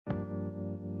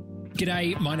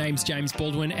G'day, my name's James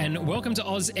Baldwin and welcome to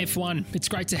Oz F1. It's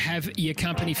great to have your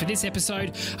company for this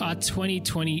episode, our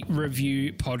 2020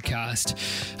 review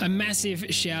podcast. A massive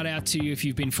shout out to you if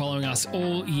you've been following us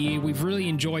all year. We've really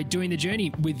enjoyed doing the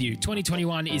journey with you.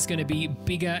 2021 is going to be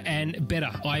bigger and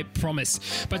better, I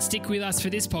promise. But stick with us for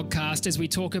this podcast as we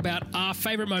talk about our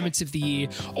favourite moments of the year,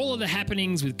 all of the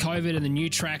happenings with COVID and the new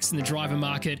tracks and the driver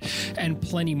market, and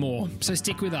plenty more. So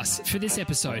stick with us for this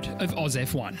episode of Oz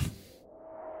F1.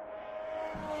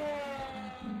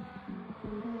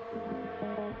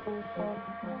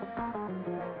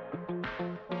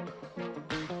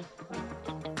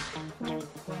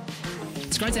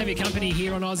 Great to have your company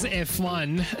here on Oz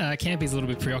F1. Campy's a little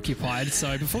bit preoccupied,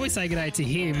 so before we say g'day to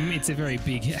him, it's a very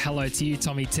big hello to you,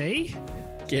 Tommy T.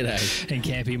 G'day. And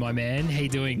Campy, my man, how you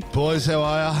doing? Boys, how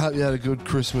are you? Hope you had a good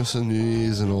Christmas and New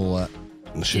Year's and all that.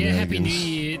 Yeah, Happy New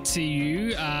Year to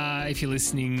you. If you're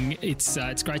listening, it's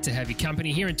great to have your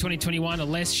company here in 2021. A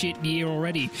less shit year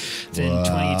already than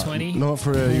 2020. Not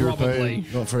for our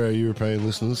European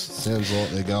listeners. Sounds like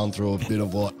they're going through a bit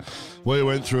of what we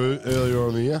went through earlier on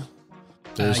in the year.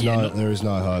 There is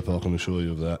no hope, I can assure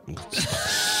you of that.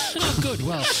 Good.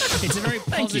 Well, it's a very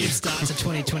positive start to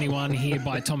 2021 here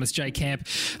by Thomas J. Camp.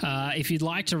 If you'd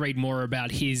like to read more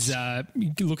about his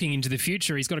looking into the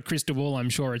future, he's got a crystal ball. I'm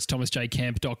sure it's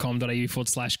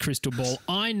thomasjcamp.com.au/crystal ball.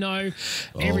 I know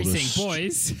everything,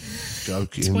 boys.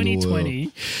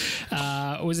 2020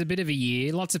 was a bit of a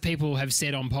year. Lots of people have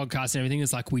said on podcasts and everything,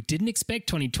 it's like, we didn't expect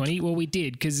 2020. Well, we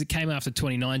did, because it came after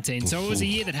 2019. So it was a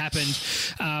year that happened.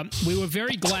 We were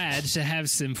very glad to have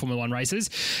some Formula One races.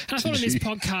 And I thought in this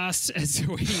podcast, as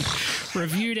we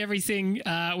reviewed everything,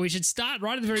 we should start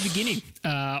right at the very beginning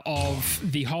of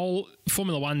the whole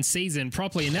Formula One season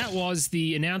properly, and that was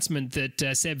the announcement that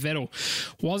Seb Vettel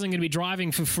wasn't going to be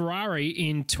driving for Ferrari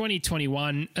in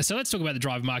 2021. So let's talk about the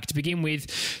driver market to begin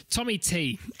with. Tommy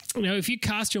T, you know, if you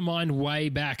cast your mind way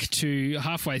back to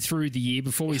halfway through the year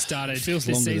before we started the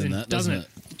season, than that, doesn't it?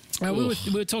 We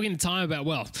were talking at the time about,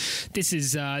 well, this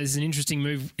is an interesting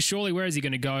move. Surely, where is he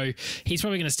going to go? He's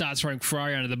probably going to start throwing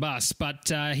Ferrari under the bus.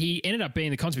 But he ended up being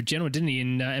the consummate general, didn't he,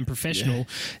 and professional,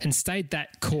 and stayed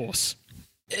that course.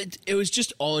 It was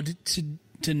just odd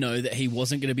to know that he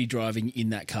wasn't going to be driving in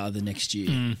that car the next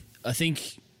year. I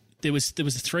think there was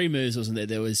three moves, wasn't there?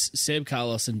 There was Seb,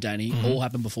 Carlos, and Danny. All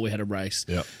happened before we had a race.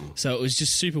 Yep. So it was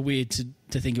just super weird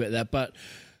to think about that. But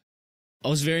I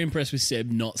was very impressed with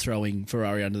Seb not throwing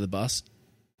Ferrari under the bus.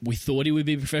 We thought he would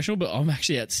be professional, but I'm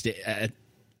actually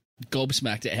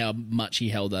gobsmacked at how much he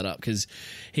held that up, because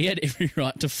he had every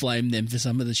right to flame them for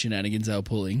some of the shenanigans they were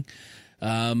pulling.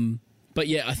 But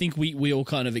yeah, I think we all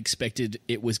kind of expected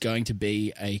it was going to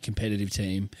be a competitive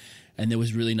team, and there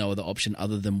was really no other option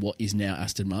other than what is now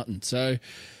Aston Martin. So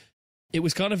it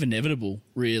was kind of inevitable,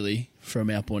 really, from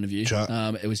our point of view.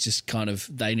 It was just kind of,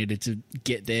 they needed to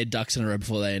get their ducks in a row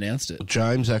before they announced it.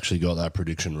 James actually got that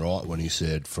prediction right when he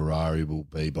said Ferrari will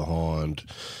be behind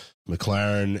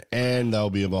McLaren and they'll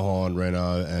be behind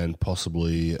Renault and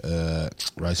possibly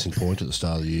Racing Point at the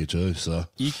start of the year too. So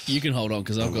you can hold on,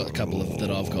 because I've got a couple of that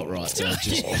I've got right. So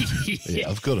yeah,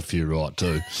 I've got a few right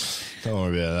too. Don't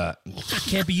worry about that.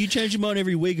 Campy, you change your mind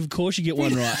every week. Of course you get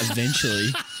one right eventually.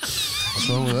 What's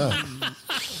wrong with that?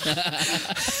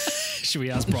 Should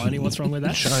we ask Bryony what's wrong with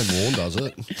that? Shane Warne does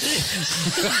it.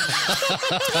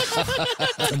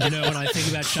 And you know, when I think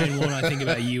about Shane Warne, I think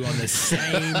about you on the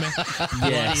same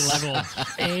bloody level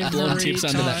every Blonde tips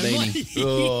time. under that beanie.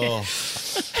 Oh.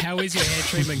 How is your hair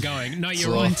treatment going? No,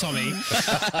 you're wrong, Tommy.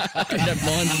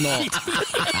 Mine's not.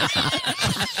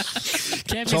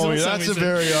 Tommy, that's a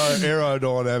very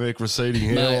aerodynamic receding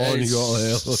hairline you got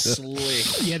there.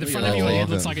 Slick. Yeah, the front of your head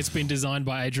looks like it's been designed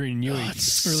by Adrian Newey.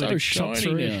 It's really so chop shiny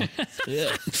through. now.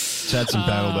 Yeah. It's had some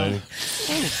panel beating.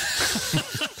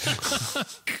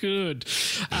 Good.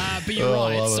 But you're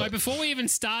right. So it. before we even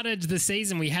started the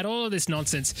season, we had all of this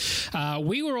nonsense.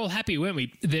 We were all happy, weren't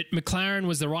we, that McLaren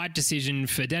was the right decision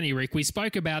for Danny Rick. We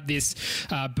spoke about this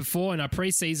before in our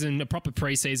proper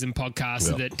preseason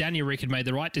podcast, that Danny Rick had made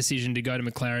the right decision to go to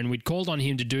McLaren. We'd called on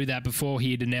him to do that before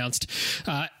he had announced.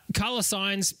 Carlos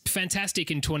Sainz,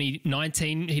 fantastic in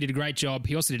 2019. He did a great job.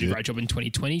 He also did a great job in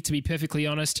 2020, to be perfectly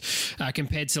honest,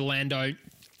 compared to Lando.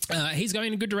 He's going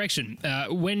in a good direction.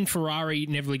 When Ferrari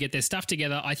inevitably get their stuff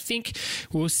together, I think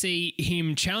we'll see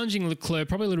him challenging Leclerc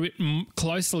probably a little bit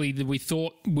closely than we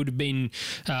thought would have been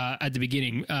at the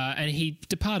beginning. And he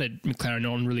departed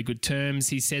McLaren on really good terms.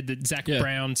 He said that Zach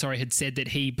Brown, had said that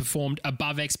he performed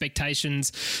above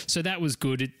expectations. So that was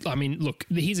good. Look,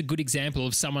 he's a good example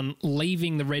of someone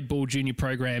leaving the Red Bull Junior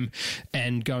program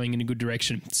and going in a good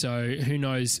direction. So who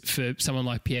knows, for someone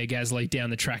like Pierre Gasly down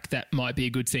the track, that might be a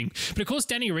good thing. But of course,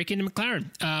 Danny Rick into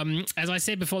McLaren. As I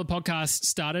said before the podcast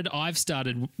started, I've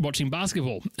started watching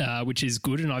basketball, which is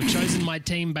good, and I've chosen my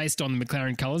team based on the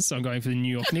McLaren colours, so I'm going for the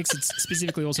New York Knicks. It's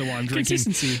specifically also why I'm drinking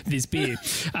this beer.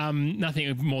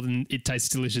 Nothing more than it tastes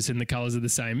delicious and the colours are the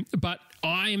same. But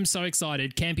I am so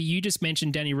excited. Campy, you just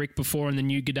mentioned Danny Rick before in the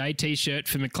new G'day t-shirt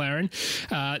for McLaren.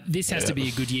 This has to be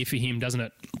a good year for him, doesn't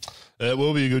it? It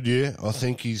will be a good year. I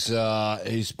think he's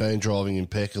been driving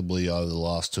impeccably over the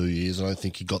last 2 years. I don't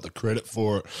think he got the credit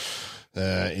for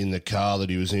it in the car that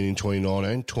he was in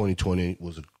 2019. 2020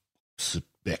 was a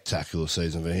spectacular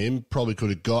season for him. Probably could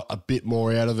have got a bit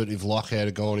more out of it if luck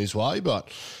had gone his way, but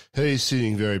he's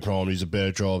sitting very prime. He's a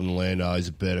better driver than Lando. He's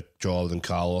a better driver than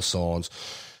Carlos Sainz.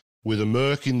 With a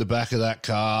Merc in the back of that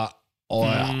car,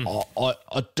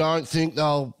 I don't think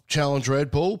they'll challenge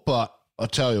Red Bull, but I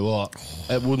tell you what,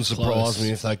 it wouldn't surprise me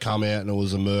if they come out and it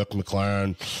was a Merc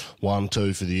McLaren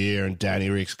 1-2 for the year, and Danny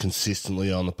Rick's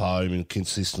consistently on the podium and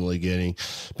consistently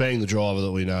being the driver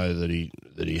that we know that he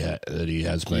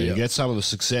has been. He gets some of the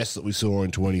success that we saw in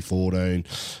 2014,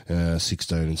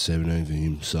 16 and 17 for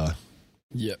him. So,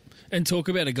 yep. And talk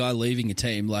about a guy leaving a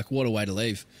team, like what a way to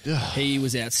leave. Yeah. He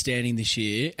was outstanding this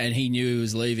year and he knew he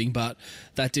was leaving, but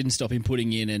that didn't stop him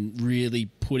putting in and really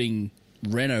putting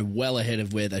Renault well ahead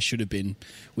of where they should have been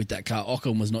with that car.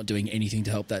 Ocon was not doing anything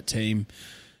to help that team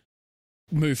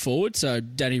move forward, so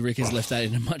Danny Rick has left that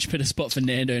in a much better spot for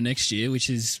Nando next year, which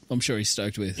is, I'm sure he's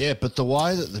stoked with. Yeah, but the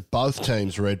way that both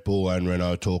teams, Red Bull and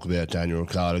Renault, talk about Daniel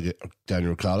Ricciardo,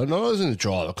 not only in the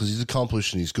driver, because he's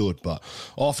accomplished and he's good, but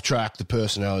off track, the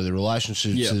personality, the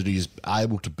relationships that he's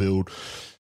able to build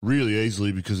really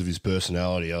easily because of his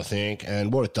personality, I think,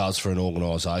 and what it does for an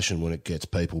organisation when it gets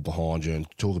people behind you, and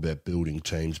talk about building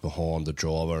teams behind the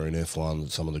driver in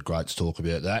F1, some of the greats talk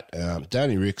about that.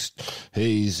 Danny Ricks,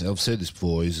 I've said this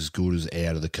before, he's as good as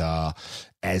out of the car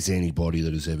as anybody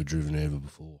that has ever driven ever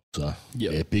before. So,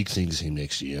 big things him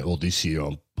next year, or this year.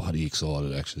 I'm bloody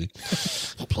excited, actually.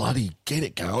 Bloody get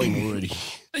it going already.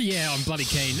 Yeah, I'm bloody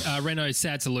keen. Renault's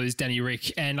sad to lose Danny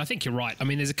Rick, and I think you're right. I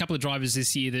mean, there's a couple of drivers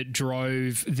this year that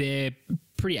drove their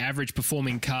pretty average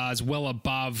performing cars well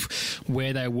above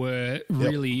where they were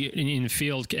really in the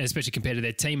field, especially compared to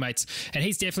their teammates. And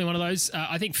he's definitely one of those.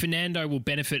 I think Fernando will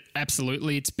benefit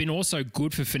absolutely. It's been also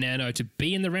good for Fernando to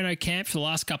be in the Renault camp for the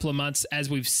last couple of months,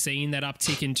 as we've seen that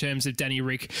uptick in terms of Danny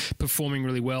Rick performing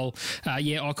really well.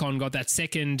 Ocon got that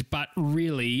second, but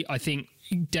really, I think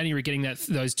Danny Rick getting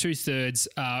those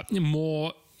 2/3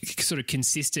 more sort of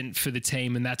consistent for the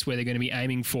team, and that's where they're going to be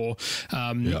aiming for.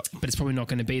 But it's probably not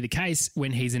going to be the case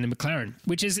when he's in a McLaren,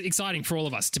 which is exciting for all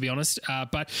of us, to be honest.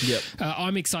 But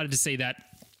I'm excited to see that.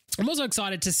 I'm also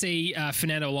excited to see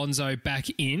Fernando Alonso back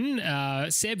in.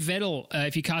 Seb Vettel,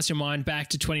 if you cast your mind back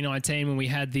to 2019 when we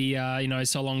had the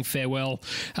so long farewell,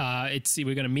 we're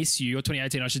going to miss you, or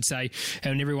 2018 I should say,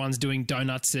 and everyone's doing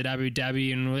donuts at Abu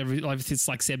Dhabi, and it's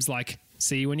like Seb's like,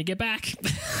 see you when you get back.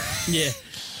 Yeah.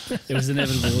 It was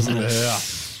inevitable, wasn't it?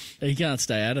 Yeah. He can't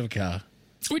stay out of a car.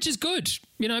 Which is good,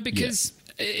 because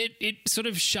it sort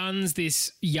of shuns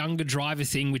this younger driver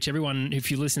thing, which everyone,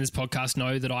 if you listen to this podcast,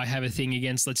 know that I have a thing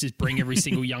against. Let's just bring every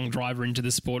single young driver into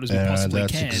the sport as we possibly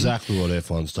can. That's exactly what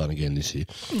F1's done again this year.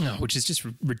 No, which is just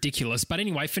ridiculous. But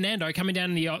anyway, Fernando coming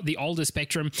down the older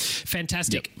spectrum,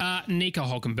 fantastic. Nico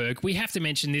Hülkenberg, we have to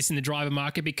mention this in the driver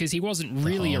market because he wasn't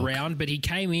really around, but he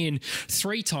came in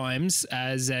 3 times,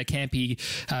 as Campy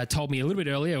told me a little bit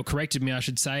earlier, or corrected me, I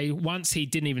should say. Once he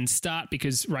didn't even start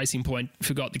because Racing Point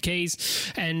forgot the keys.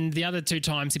 And the other 2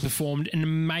 times he performed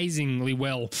amazingly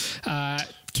well.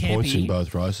 Campy, points in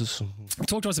both races.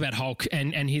 Talk to us about Hulk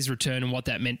and his return and what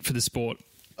that meant for the sport.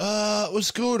 It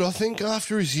was good. I think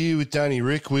after his year with Danny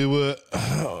Rick, we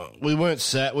weren't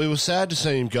sad. We were sad to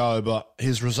see him go, but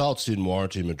his results didn't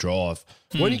warrant him a drive.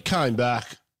 When he came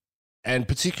back, and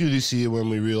particularly this year when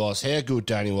we realised how good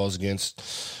Danny was against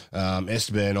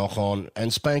Esteban Ocon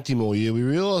and spanked him all year, we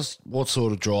realised what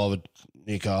sort of driver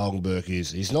Nico Hülkenberg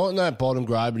is. He's not in that bottom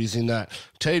grade, but he's in that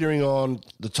teetering on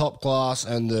the top class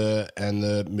and the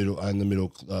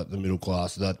middle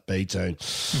class, that B team.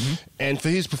 And for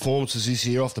his performances this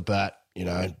year off the bat,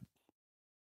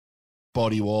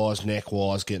 body wise, neck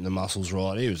wise, getting the muscles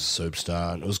right, he was a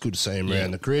superstar. And it was good to see him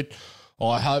around the grid.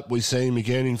 I hope we see him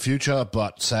again in future,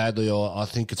 but sadly, I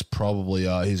think it's probably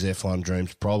his F1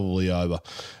 dream's probably over.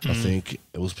 I think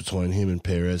it was between him and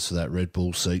Perez for that Red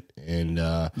Bull seat, and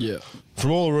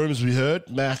from all the rumours we heard,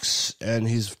 Max and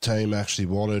his team actually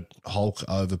wanted Hulk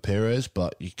over Perez,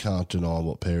 but you can't deny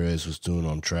what Perez was doing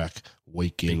on track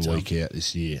week in, week out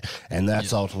this year, and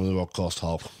that's ultimately what cost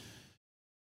Hulk.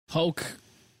 Hulk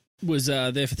was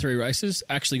there for 3 races,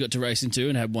 actually got to race in 2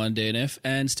 and had 1 DNF,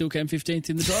 and still came 15th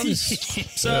in the drivers.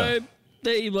 So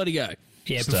there you bloody go.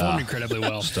 Yeah, performed incredibly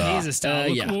well. He's a star.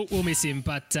 Look, we'll miss him,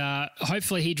 but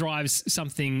hopefully he drives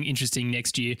something interesting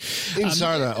next year. In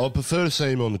saying that, I'd prefer to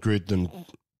see him on the grid than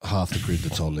half the grid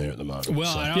that's on there at the moment.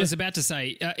 Well, I was about to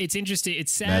say, it's interesting.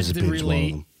 It's sad that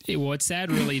really... it's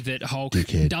sad, really, that Hulk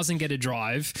doesn't get a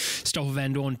drive. Stoffel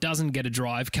Van Dorn doesn't get a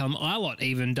drive. Callum Ilott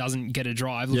even doesn't get a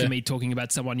drive. Look at me talking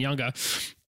about someone younger.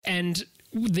 And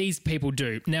these people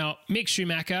do. Now, Mick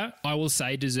Schumacher, I will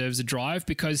say, deserves a drive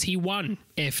because he won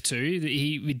F2.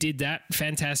 He did that.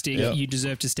 Fantastic. Yep. You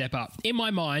deserve to step up. In my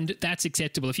mind, that's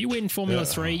acceptable. If you win Formula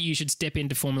 3, you should step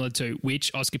into Formula 2, which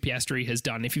Oscar Piastri has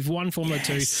done. If you've won Formula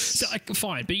 2, so,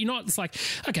 fine. But you're not, it's like,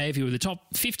 okay, if you were the top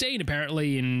 15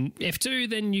 apparently in F2,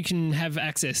 then you can have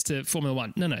access to Formula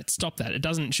 1. No, stop that.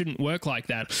 It shouldn't work like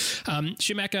that.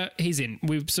 Schumacher, he's in.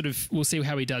 We'll see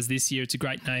how he does this year. It's a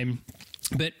great name.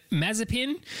 But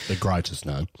Mazepin... The greatest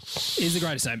name. Is the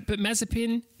greatest name. But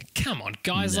Mazepin, come on,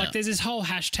 guys. No. Like, there's this whole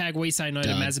hashtag we say no to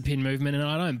Mazepin movement, and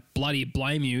I don't bloody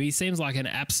blame you. He seems like an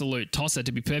absolute tosser,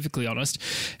 to be perfectly honest,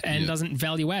 and doesn't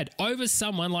value add over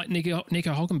someone like Nico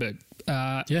Hülkenberg.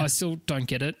 I still don't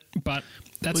get it, but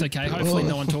that's okay. Hopefully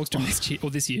no one talks to him next year or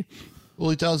this year.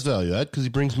 Well, he does value add because he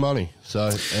brings money. So,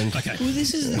 okay. Well,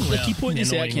 this is... you point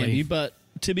this out, Cammy, but...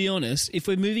 To be honest, if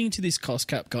we're moving into this cost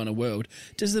cap kind of world,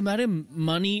 does the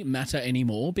money matter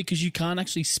anymore? Because you can't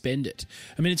actually spend it.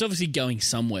 I mean, it's obviously going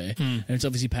somewhere, and it's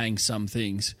obviously paying some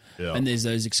things, and there's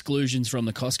those exclusions from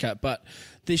the cost cap. But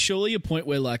there's surely a point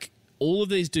where, like, all of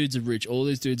these dudes are rich, all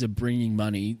these dudes are bringing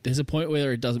money. There's a point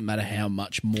where it doesn't matter how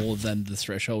much more than the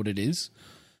threshold it is.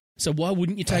 So why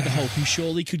wouldn't you take a Hulk who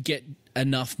surely could get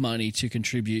enough money to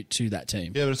contribute to that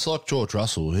team? Yeah, but it's like George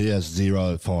Russell. He has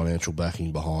zero financial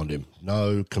backing behind him.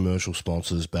 No commercial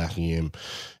sponsors backing him.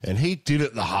 And he did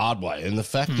it the hard way. And the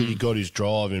fact that he got his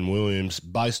drive in Williams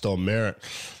based on merit,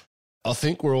 I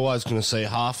think we're always going to see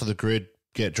half of the grid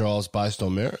get drives based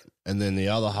on merit, and then the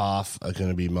other half are going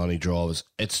to be money drivers.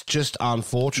 It's just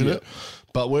unfortunate.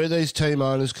 But where these team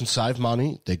owners can save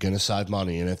money, they're going to save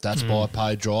money. And if that's by a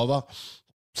paid driver,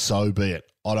 so be it.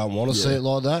 I don't want to see it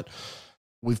like that.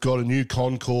 We've got a new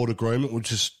Concord agreement,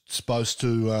 which is supposed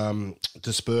to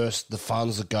disperse the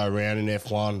funds that go around in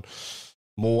F1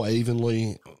 more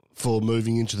evenly for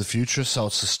moving into the future, so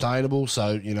it's sustainable.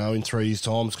 So, in 3 years'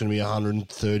 time, it's going to be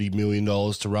 $130 million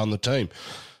to run the team.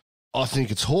 I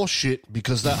think it's horse shit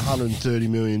because that $130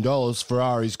 million,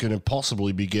 Ferrari's going to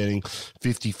possibly be getting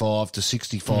 55 to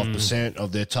 65%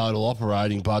 of their total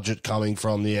operating budget coming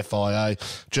from the FIA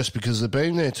just because they've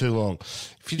been there too long.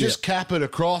 If you just cap it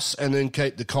across and then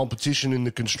keep the competition in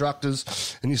the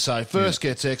constructors and you say first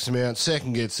gets X amount,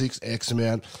 second gets X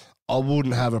amount, I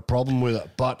wouldn't have a problem with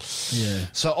it. But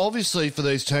so obviously for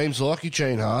these teams like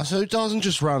Eugene Haas, who doesn't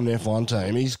just run an F1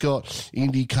 team, he's got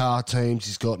IndyCar teams,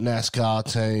 he's got NASCAR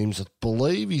teams. I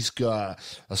believe he's got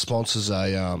sponsors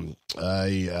a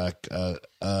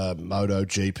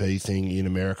MotoGP thing in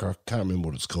America. I can't remember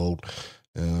what it's called.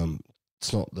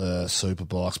 It's not the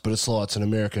Superbikes, but it's an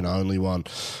American-only one.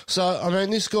 So, I mean,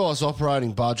 this guy's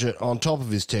operating budget on top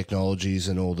of his technologies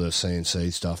and all the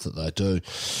CNC stuff that they do.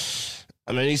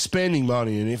 I mean, he's spending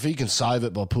money, and if he can save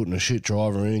it by putting a shit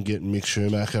driver in and getting Mick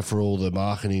Schumacher for all the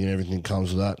marketing and everything that comes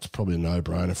with that, it's probably a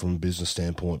no-brainer from a business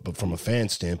standpoint. But from a fan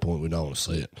standpoint, we don't want to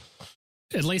see it.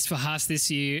 At least for Haas this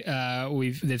year,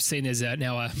 they've seen there's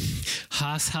now a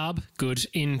Haas hub, good,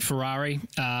 in Ferrari.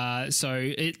 So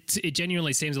it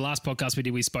genuinely seems the last podcast we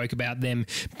did, we spoke about them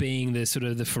being the sort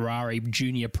of the Ferrari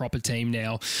junior proper team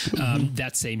now.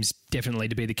 That seems definitely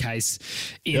to be the case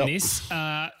in this.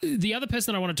 The other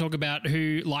person that I want to talk about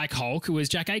who, like Hulk, was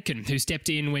Jack Aitken, who stepped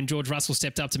in when George Russell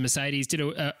stepped up to Mercedes, did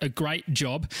a great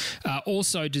job.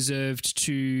 Also deserves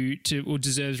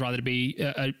rather to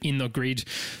be in the grid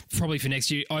probably for next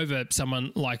year over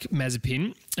someone like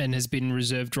Mazepin, and has been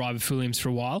reserve driver for Williams for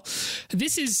a while.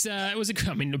 This is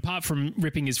apart from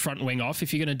ripping his front wing off,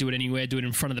 if you're going to do it anywhere, do it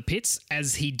in front of the pits,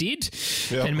 as he did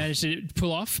and managed to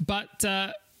pull off. But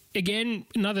again,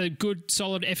 another good,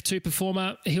 solid F2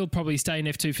 performer. He'll probably stay in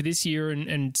F2 for this year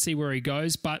and see where he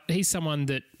goes. But he's someone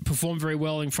that performed very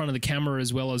well in front of the camera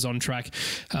as well as on track.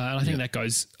 And I think that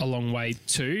goes a long way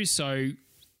too. So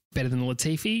better than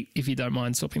Latifi. If you don't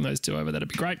mind swapping those two over, that'd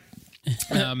be great.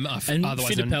 And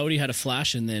Fittipaldi had a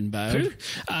flash and then bailed.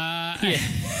 Yeah,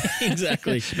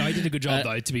 exactly. No, he did a good job,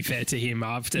 though, to be fair to him.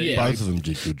 After Both of them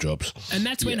did good jobs. And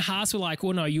that's when Haas were like,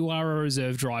 well, no, you are a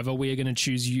reserve driver. We are going to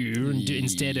choose you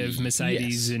instead of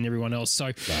Mercedes and everyone else.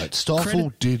 So,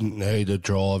 Stoffel didn't need a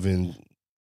drive in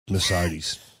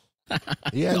Mercedes.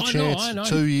 He had a chance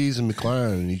 2 years in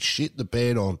McLaren and he shit the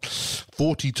bed on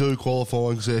 42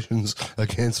 qualifying sessions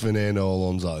against Fernando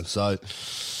Alonso. So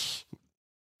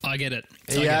I get it.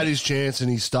 He had his chance and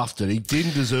he stuffed it. He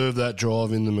didn't deserve that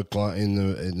drive in the McLaren,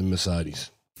 in the Mercedes.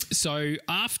 So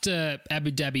after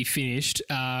Abu Dhabi finished,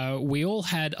 we all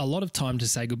had a lot of time to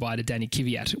say goodbye to Danny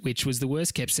Kvyat, which was the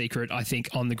worst kept secret, I think,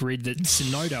 on the grid that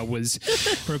Tsunoda was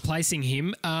replacing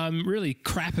him. Really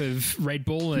crap of Red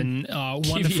Bull and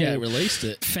wonderful. Kvyat released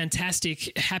it.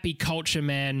 Fantastic, happy culture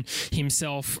man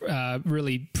himself,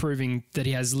 really proving that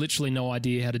he has literally no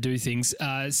idea how to do things,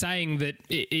 saying that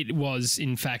it was,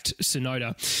 in fact,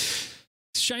 Tsunoda.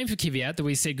 Shame for Kvyat that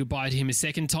we said goodbye to him a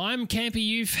second time. Campy,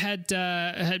 you've had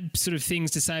sort of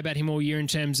things to say about him all year in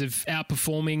terms of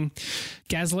outperforming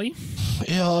Gasly.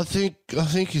 Yeah, I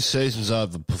think his season's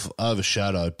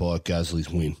overshadowed by Gasly's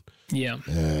win. Yeah.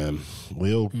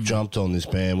 We all jumped on this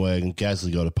bandwagon.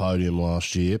 Gasly got a podium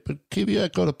last year, but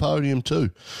Kvyat got a podium too.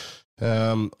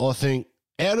 I think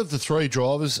out of the three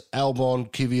drivers,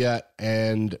 Albon, Kvyat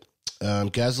and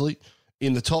Gasly,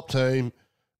 in the top team,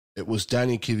 it was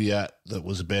Danny Kvyat that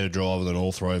was a better driver than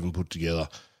all three of them put together.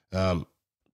 I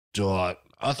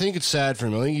think it's sad for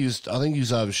him. I think he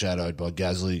was overshadowed by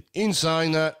Gasly. In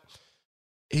saying that,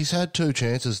 he's had three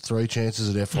chances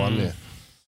at F1 now.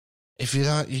 If you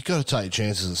don't, you've got to take your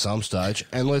chances at some stage.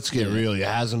 And let's get real, he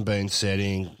hasn't been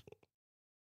setting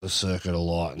the circuit a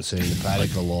lot and setting the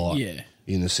paddock a lot. Yeah.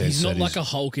 In the sense he's not that like a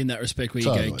Hulk in that respect where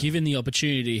you go, given the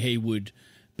opportunity, he would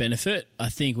benefit. I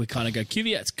think we kind of go,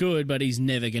 Kvyat's good, but he's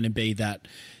never going to be that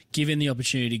given the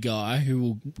opportunity guy who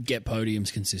will get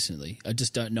podiums consistently. I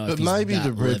just don't know. But maybe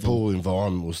the Red Bull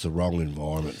environment was the wrong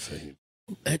environment for him.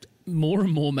 It more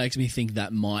and more makes me think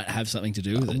that might have something to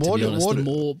do with it, to be honest. The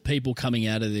more people coming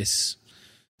out of this,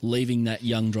 leaving that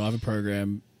young driver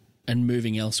program and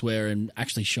moving elsewhere and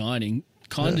actually shining,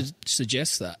 kind of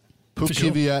suggests that.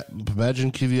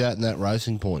 Imagine Kvyat in that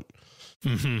Racing Point.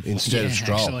 Instead of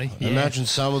Stroll. Actually,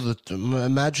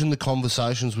 Imagine the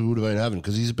conversations we would have been having,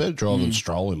 because he's a better driver than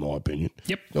Stroll in my opinion.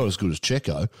 Yep. Not as good as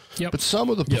Checo. Yep. But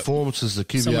some of the performances that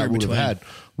Kvyat would have had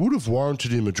would have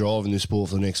warranted him a drive in this sport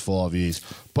for the next 5 years.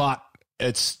 But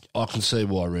I can see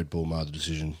why Red Bull made the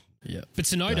decision. Yeah. But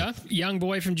Tsunoda, young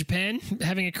boy from Japan,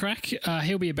 having a crack.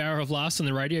 He'll be a barrel of laughs on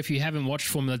the radio. If you haven't watched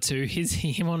Formula 2,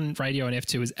 him on radio on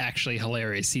F2 is actually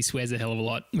hilarious. He swears a hell of a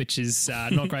lot, which is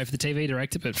not great for the TV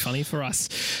director, but funny for us.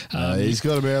 He's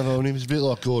got a mouth on him. He's a bit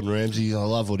like Gordon Ramsay. I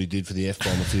love what he did for the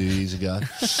F-Bomb a few years ago.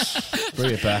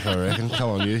 Bring it back, I reckon.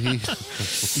 Come on, Yuki.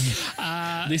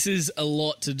 This is a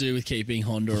lot to do with keeping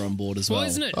Honda on board as well.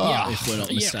 Isn't it? If we're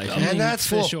not mistaken. And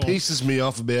that's what pisses me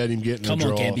off about him getting a drive.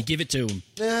 Come on, Campy, give it to him.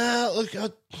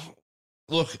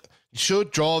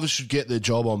 Drivers should get their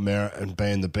job on merit and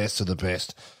being the best of the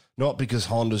best. Not because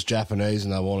Honda's Japanese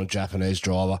and they want a Japanese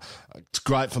driver. It's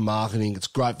great for marketing. It's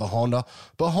great for Honda.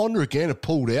 But Honda, again, have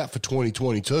pulled out for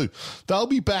 2022. They'll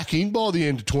be back in by the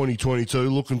end of 2022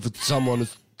 looking for someone to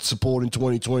support in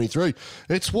 2023.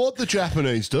 It's what the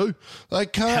Japanese do. They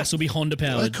can't. Has to be Honda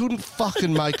powered. They couldn't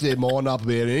fucking make their mind up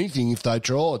about anything if they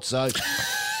tried. So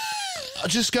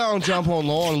just go and jump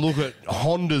online and look at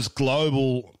Honda's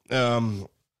global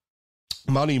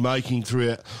money making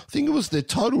throughout. I think it was their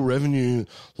total revenue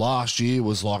last year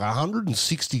was like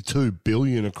 162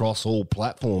 billion across all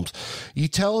platforms. You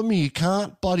telling me you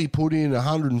can't bloody put in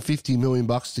 150 million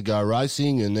bucks to go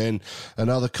racing and then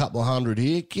another couple of hundred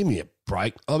here? Give me a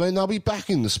break. I mean, they'll be back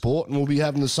in the sport and we'll be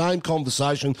having the same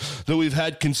conversation that we've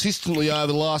had consistently over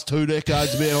the last 2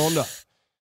 decades about Honda.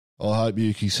 I hope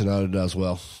Yuki Tsunoda does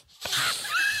well.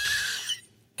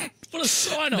 What a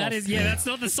sign-off. That's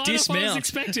not the sign-off I was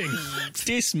expecting.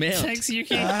 Dismount. Thanks,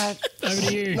 Yuki. Over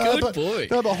to you. Good boy.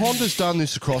 No, but Honda's done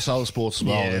this across other sports as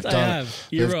well. Yeah, they have.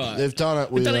 You're right. They've done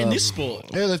it with... They've done it in this sport.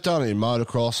 Yeah, they've done it in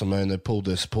motocross. I mean, they pulled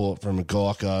their support from a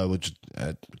Geico, which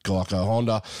Geico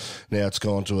Honda. Now it's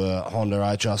gone to a Honda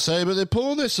HRC, but they're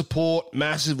pulling their support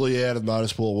massively out of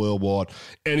motorsport worldwide.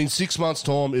 And in 6 months'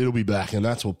 time, it'll be back, and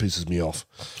that's what pisses me off.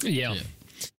 Yeah.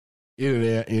 In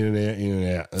and out, in and out, in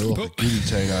and out. They're like a giddy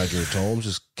teenager at times,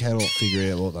 just cannot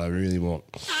figure out what they really want.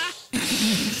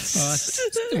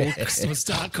 We'll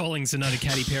start calling Sonoda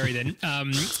Katy Perry then.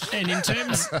 And in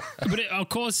terms, but of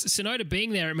course, Sonoda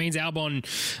being there, it means Albon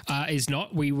is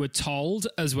not. We were told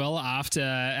as well after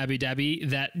Abu Dhabi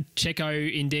that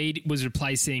Checo indeed was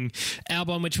replacing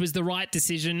Albon, which was the right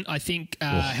decision. I think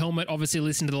Helmut obviously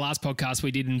listened to the last podcast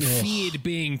we did and feared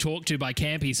being talked to by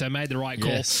Campy, so made the right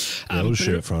call. Yes. We'll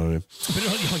shit in front of him.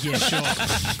 But, yeah, sure.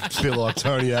 A bit like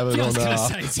Tony Abbott on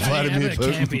Vladimir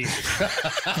Putin.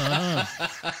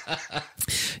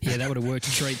 Yeah, that would have worked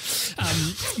a treat.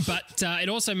 But it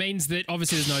also means that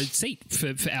obviously there's no seat for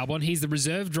Albon. He's the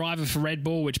reserve driver for Red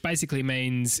Bull, which basically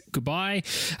means goodbye.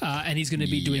 And he's going to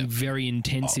be doing very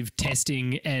intensive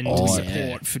testing and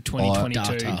support for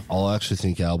 2022. I actually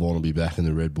think Albon will be back in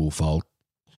the Red Bull fold.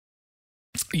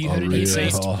 You heard it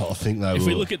first. I think they will. If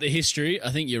we look at the history,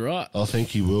 I think you're right. I think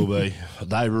he will be.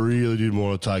 They really didn't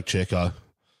want to take Checo.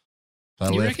 They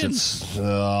You left reckon?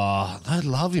 it. They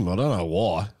love him. I don't know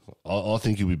why. I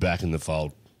think he'll be back in the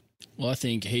fold. Well, I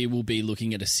think he will be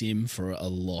looking at a sim for a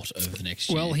lot of next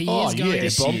year. Well, he is going yeah,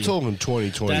 to but I'm talking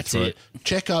 2023. That's it.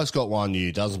 Checo's got 1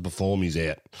 year, doesn't perform, he's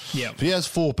out. Yeah. If he has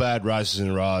 4 bad races in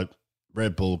a row,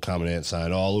 Red Bull coming out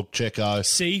saying, "Oh, look, Checo."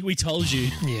 See, we told you.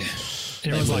 Yeah.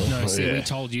 And everyone's like, no, see, Yeah. we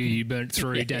told you, you burnt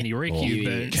through Danny Rick, you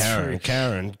burnt through.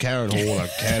 Karen Horner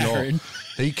cannot.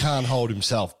 He can't hold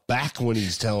himself back when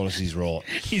he's telling us he's right.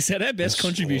 He said our best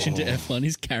contribution to F1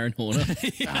 is Karen Horner.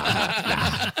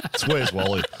 It's where's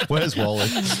Wally? Where's Wally?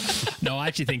 No, I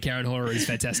actually think Karen Horner is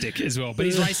fantastic as well. But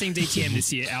he's racing DTM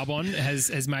this year. Albon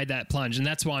has made that plunge, and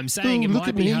that's why I'm saying it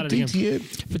might be harder to get.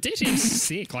 But DTM's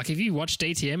sick. Like, if you watch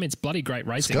DTM, it's bloody great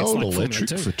racing. It's going like electric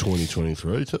for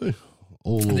 2023 too.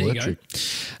 All There you electric.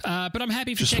 go. But I'm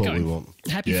happy for Just Checo. what we want.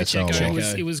 Happy Yeah, for so am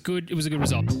Checo. I. It was good. It was a good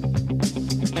result.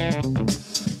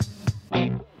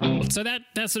 So that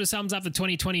sort of sums up the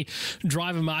 2020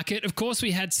 driver market. Of course,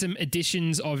 we had some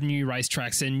additions of new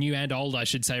racetracks and new and old, I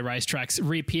should say, racetracks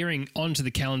reappearing onto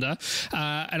the calendar.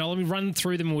 And I'll run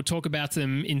through them and we'll talk about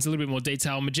them in a little bit more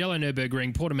detail. Mugello,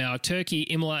 Nürburgring, Portimao, Turkey,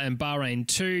 Imola and Bahrain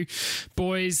 2.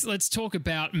 Boys, let's talk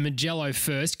about Mugello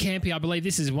first. Campy, I believe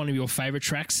this is one of your favourite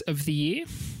tracks of the year.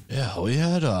 Yeah, we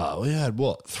had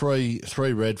what, three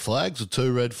red flags or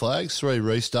 2 red flags, 3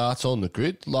 restarts on the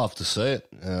grid. Love to see it.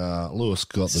 Lewis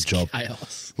got the job.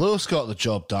 Chaos. Lewis got the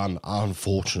job done,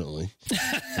 unfortunately.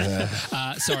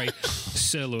 Sorry,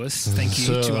 Sir Lewis. Thank you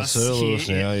Sir- to us Sir Lewis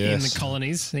here now, in yes. the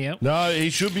colonies. Yeah. No, he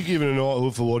should be given a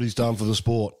knighthood for what he's done for the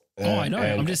sport. I know.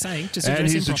 I'm just saying. Just and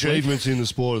address his him properly. achievements in the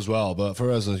sport as well. But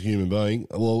for as a human being,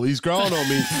 well, he's growing on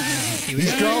me.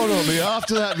 He's growing on me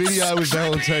after that video with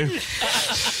Valentino.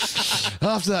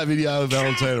 After that video with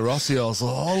Valentino Rossi, I was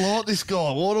like, I like this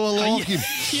guy. Why do I like him?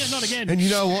 Yeah, not again. And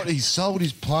you know what? He's sold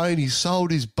his plane. He's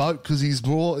sold his boat because he's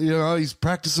more, he's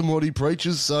practicing what he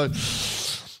preaches. So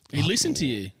He listened to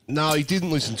you. no, he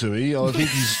didn't listen to me. I think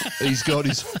he's got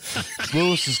his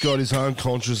Lewis has got his own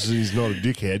conscience and he's not a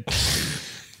dickhead.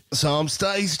 So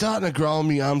he's starting to grow on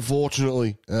me,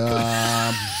 unfortunately.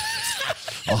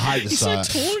 I hate to He's say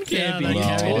so it. torn, yeah, Campy. no,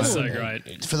 No, it is I- so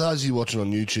great. For those of you watching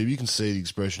on YouTube, you can see the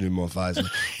expression in my face.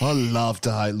 I love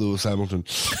to hate Lewis Hamilton,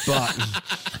 but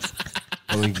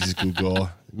I think he's a good guy.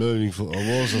 Moving forward, what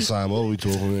was I saying? What were we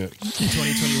talking about?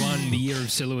 2021, the year of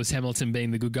Sir Lewis Hamilton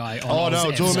being the good guy. On Oh, no, Oz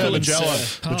we're talking about F1. Mugello.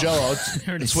 Oh, Mugello.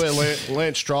 there it It's is. where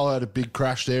Lance Stroll had a big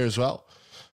crash there as well.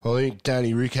 I think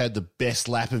Danny Rick had the best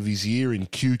lap of his year in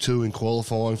Q2 in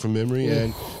qualifying from memory.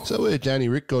 And so where Danny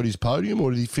Rick got his podium,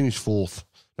 or did he finish 4th?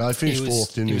 No, he finished 4th,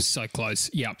 didn't He he? was so close.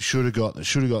 Yeah. Should have got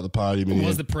the podium in It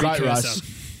was the the end. Great precursor.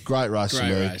 race. Great race for Great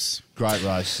me. race. Great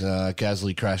race.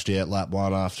 Gasly crashed out lap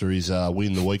 1 after his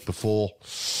win the week before.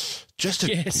 Just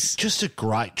a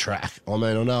great track. I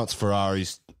mean, I know it's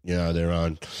Ferrari's, their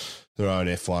own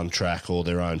F1 track or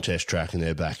their own test track in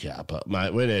their backyard, but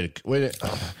mate,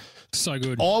 So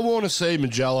good. I want to see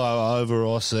Mugello over.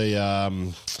 I see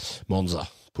Monza.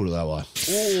 Put it that way.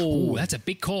 Oh, that's a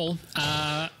big call.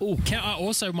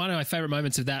 Also, one of my favourite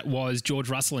moments of that was George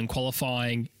Russell in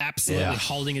qualifying, absolutely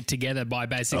holding it together by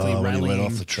basically When he rallying went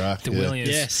off the track, yeah. Williams.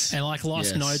 Yes. And lost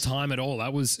Yes. no time at all.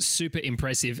 That was super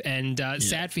impressive and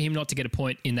sad for him not to get a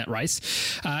point in that race.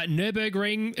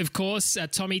 Nürburgring, of course,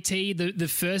 Tommy T, the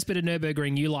first bit of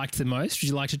Nürburgring you liked the most. Would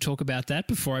you like to talk about that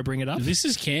before I bring it up? This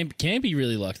is Campy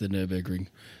really liked the Nürburgring.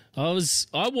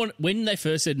 When they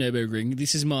first said Nürburgring,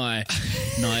 this is my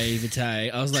naivete.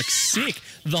 I was like, sick,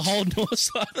 the whole north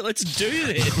side, let's do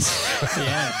this.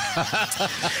 Yeah.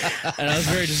 And I was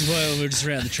very disappointed when we were just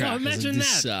around the track. Oh, I was like, imagine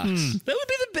this that. sucks. That would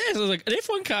be the best. I was like, an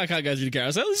F1 car can't go through the car. I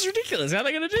was like, this is ridiculous. How are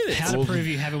they going to do this? How to prove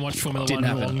you haven't watched Formula Didn't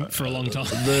One happen. for a long time.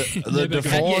 The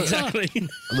Nürburgring. Yeah, exactly.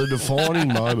 defining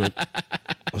moment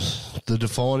the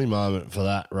defining moment for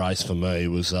that race for me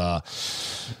was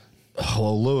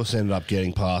Lewis ended up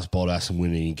getting past Bottas and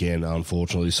winning again,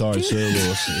 unfortunately. Sorry, Sir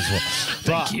Lewis.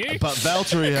 But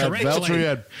Valtteri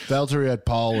had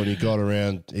pole and he got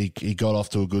around. He got off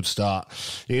to a good start.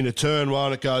 Into turn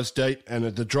one, it goes deep, and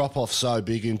the drop off so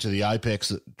big into the apex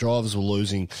that drivers were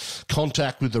losing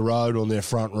contact with the road on their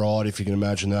front right, if you can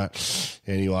imagine that.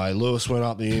 Anyway, Lewis went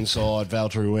up the inside,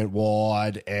 Valtteri went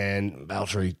wide, and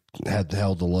Valtteri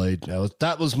held the lead.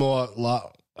 That was my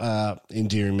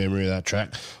endearing memory of that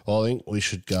track. I think we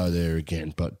should go there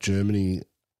again. But Germany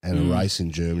and a race in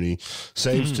Germany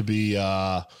seems to be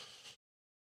not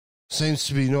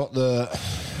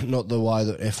the way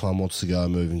that F1 wants to go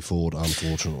moving forward,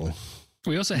 unfortunately.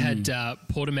 We also had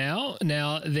Portimao.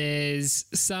 Now, there's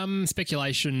some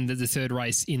speculation that the third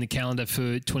race in the calendar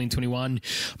for 2021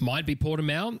 might be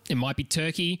Portimao. It might be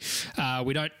Turkey.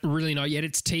 We don't really know yet.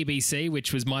 It's TBC,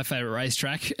 which was my favourite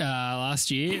racetrack last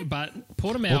year. But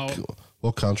Portimao...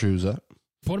 What country was that?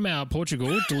 Portimao,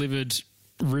 Portugal, delivered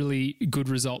really good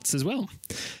results as well.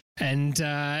 And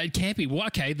Campy, well,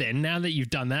 okay then, now that you've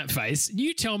done that face,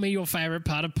 you tell me your favourite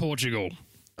part of Portugal.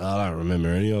 I don't remember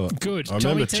any of it. Good. I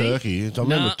remember Turkey.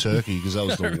 Turkey because that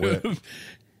was the worst.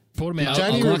 Portimao.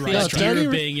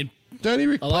 Danny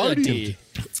Rick podium.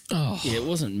 Oh. Yeah, it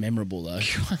wasn't memorable though.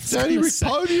 Danny Rick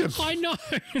podium. I know.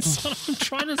 I'm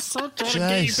trying to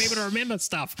get you people to remember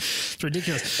stuff. It's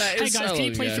ridiculous. Hey guys, can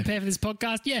you please prepare for this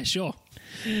podcast? Yeah, sure.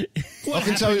 I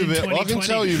can tell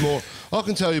you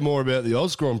more about the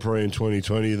Oz Grand Prix in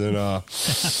 2020 than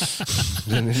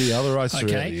any other race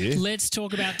throughout the year. Let's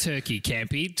talk about Turkey,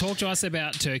 Campy. Talk to us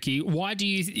about Turkey.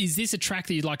 Is this a track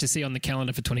that you'd like to see on the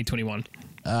calendar for 2021?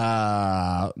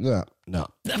 No.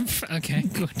 Okay,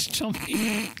 good. Tommy.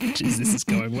 Jeez, this is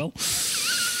going well.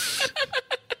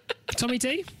 Tommy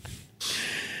T?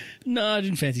 No, I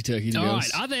didn't fancy Turkey, to be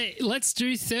honest. All right, let's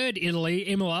do third Italy,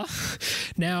 Imola.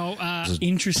 Now,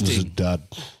 interesting. This is a dud.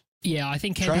 Yeah, I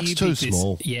think track's too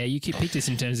small. Yeah, you picked this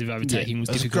in terms of overtaking. Was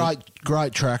difficult. It's a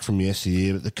great track from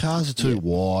yesteryear, but the cars are too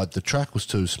wide. The track was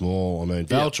too small. I mean,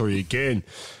 Valtteri again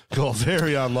got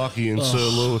very unlucky, and Sir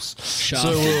Lewis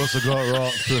got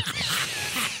right.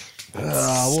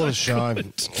 What a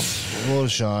shame. What a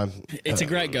shame. It's a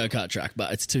great go-kart track,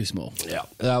 but it's too small. Yeah.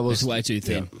 It's way too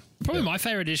thin. Yeah. Probably my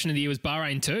favourite edition of the year was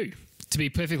Bahrain too, to be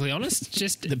perfectly honest.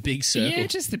 Just the big circle. Yeah,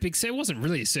 just the big circle. It wasn't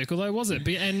really a circle though, was it?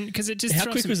 And because it just...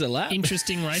 How quick was the lap?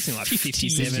 Interesting racing, like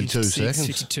 57, 52 seconds.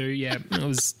 52, yeah. It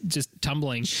was just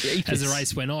tumbling as the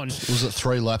race went on. Was it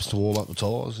 3 laps to warm up the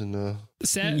tyres?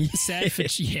 Sad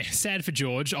for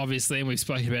George, obviously, and we've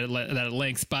spoken about that at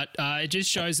length, but it just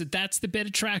shows that that's the better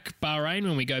track, Bahrain,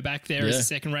 when we go back there as the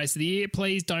second race of the year.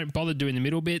 Please don't bother doing the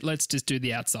middle bit. Let's just do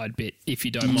the outside bit, if you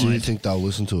don't mind. Do you think they'll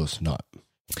listen to us? No.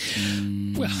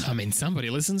 Well, I mean, somebody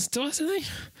listens to us, don't they?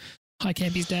 Hi,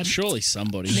 Campy's dad. Surely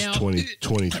somebody. Now,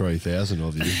 23,000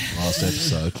 of you last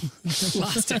episode.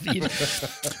 Last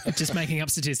episode. Just making up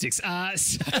statistics. Aren't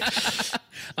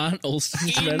all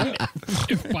statistics better?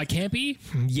 By Campy?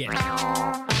 Yeah.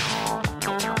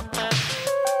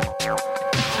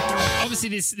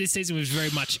 Obviously, this season was very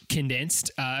much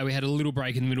condensed. We had a little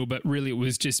break in the middle, but really it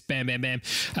was just bam, bam, bam.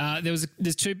 There's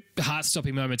 2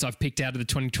 heart-stopping moments I've picked out of the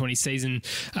 2020 season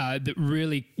that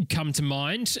really come to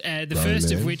mind. The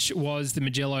first of which was the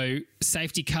Mugello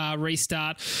safety car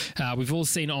restart. We've all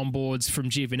seen onboards from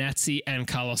Giovinazzi and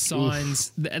Carlos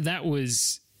Sainz.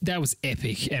 That was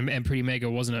epic and pretty mega,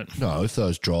 wasn't it? No, if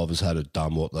those drivers had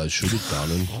done what they should have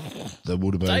done, and they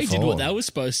would have been They fine. did what they were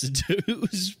supposed to do.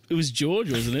 It was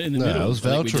George, wasn't it, in the middle? No, it was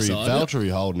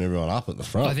Valtteri holding everyone up at the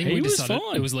front. I think he we was decided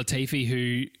fine. it was Latifi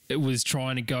who was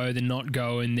trying to go, then not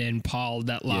go, and then piled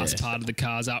that last part of the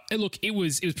cars up. Look, it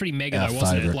was pretty mega, though,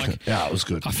 wasn't it? Yeah, it was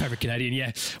good. Our favourite Canadian,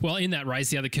 yeah. Well, in that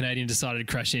race, the other Canadian decided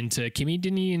to crash into Kimi,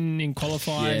 didn't he, in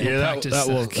qualify?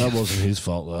 That wasn't his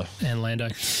fault, though. And Lando.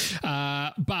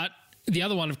 But the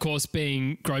other one, of course,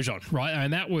 being Grosjean, right?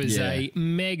 And that was a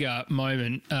mega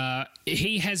moment.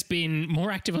 He has been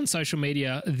more active on social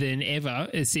media than ever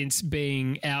since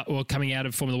being out or coming out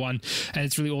of Formula One, and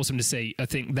it's really awesome to see. I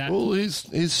think that... Well,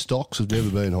 his stocks have never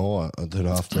been higher than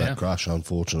after that crash,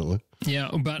 unfortunately.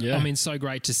 Yeah, but I mean, so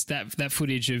great to that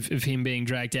footage of him being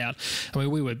dragged out. I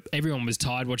mean, everyone was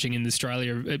tired watching in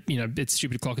Australia. It's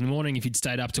stupid o'clock in the morning if you'd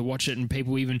stayed up to watch it, and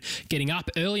people even getting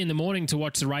up early in the morning to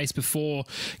watch the race before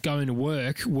going to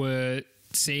work were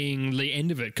seeing the end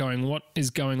of it going, what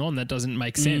is going on? That doesn't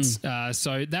make sense.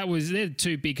 So they're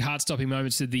 2 big heart-stopping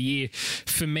moments of the year.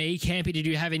 For me, Campy, did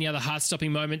you have any other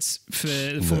heart-stopping moments for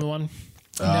the Formula One?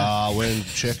 When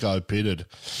Checo pitted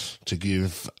to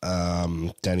give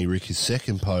Danny Rick his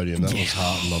second podium, that was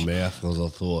heart in my mouth because I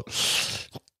thought,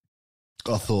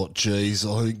 I thought, geez,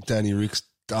 I think Danny Rick's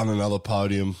done another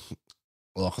podium.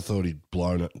 Like, I thought he'd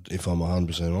blown it, if I'm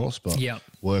 100% honest, but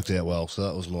worked out well. So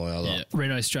that was my other. Yeah.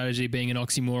 Renault's strategy being an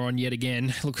oxymoron yet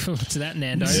again. Look forward to that,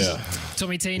 Nando. Yeah.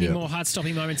 Tommy T, any more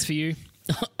heart-stopping moments for you?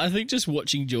 I think just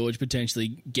watching George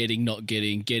potentially getting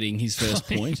his first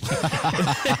point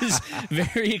is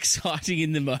very exciting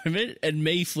in the moment, and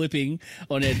me flipping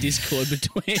on our Discord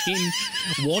between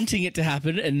wanting it to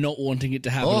happen and not wanting it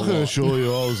to happen. I can assure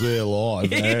you I was there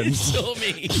live. You saw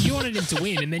me. You wanted him to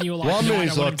win, and then you were like, One no,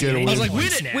 minute's I like, get a I was like, win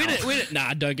points it, now. win it.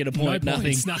 Nah, don't get a point. No nothing.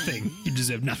 points, nothing. You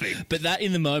deserve nothing. But that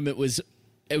in the moment was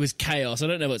chaos. I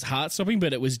don't know if it's heart stopping,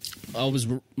 but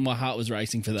my heart was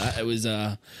racing for that. It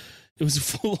was a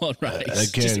full-on race.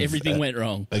 Again, just everything went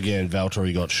wrong. Again,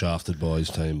 Valtteri got shafted by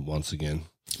his team once again.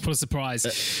 What a surprise.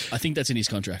 I think that's in his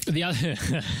contract. The other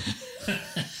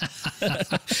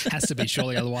has to be,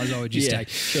 surely, otherwise I would just stay.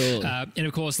 Sure. And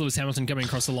of course, Lewis Hamilton coming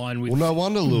across the line with Well, no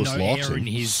wonder Lewis no likes air him.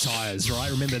 in his tyres, right?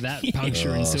 Remember that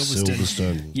puncture in Silverstone?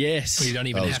 Silverstone. Yes. You don't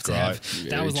even That was have to great. have. That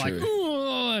Very was like, true.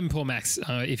 oh, and poor Max.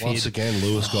 If he Once again,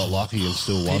 Lewis got lucky and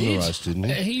still won the race, didn't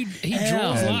he? He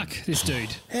draws luck, this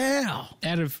dude. How?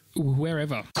 Out of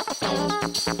wherever.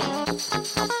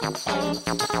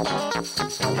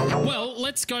 Well,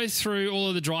 let's go through all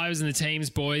of the drivers and the teams,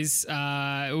 boys.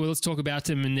 Let's talk about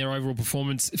them and their overall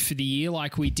performance for the year,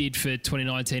 like we did for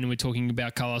 2019, and we're talking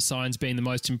about Carlos Sainz being the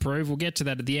most improved. We'll get to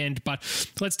that at the end, but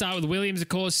let's start with Williams. Of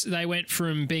course, they went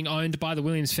from being owned by the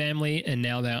Williams family, and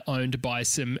now they're owned by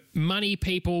some money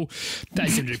people. They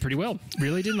seem to do pretty well,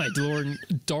 really, didn't they?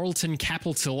 Doralton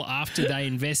Capital, after they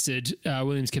invested,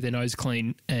 Williams kept their nose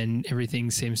clean, and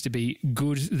everything seems to be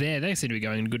good there. They seem to be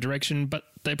going in a good direction, but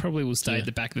they probably will stay at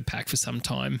the back of the pack for some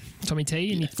time. Tommy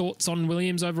T, any thoughts on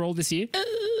Williams overall this year?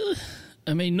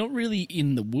 I mean, not really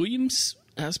in the Williams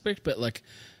aspect, but like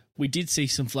we did see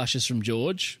some flashes from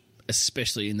George,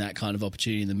 especially in that kind of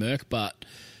opportunity in the Merc, but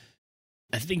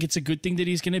I think it's a good thing that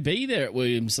he's going to be there at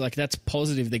Williams. Like, that's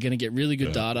positive. They're going to get really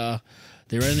good data.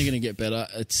 They're only going to get better.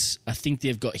 I think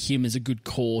they've got him as a good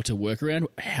core to work around.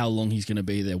 How long he's going to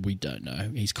be there, we don't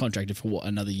know. He's contracted for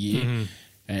another year,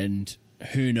 and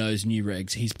who knows, new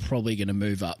regs. He's probably going to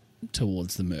move up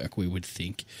towards the Merc, we would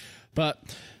think. But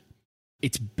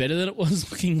it's better than it was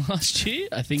looking last year.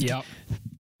 I think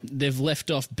they've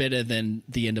left off better than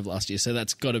the end of last year, so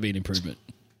that's got to be an improvement.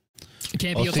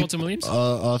 Campy, your thoughts on Williams?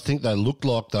 I think they looked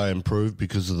like they improved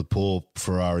because of the poor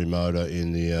Ferrari motor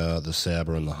in the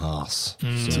Sauber and the Haas.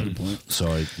 That's a good point.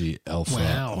 Sorry, the Alfa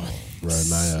Romeo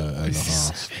and the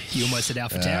Haas. You almost said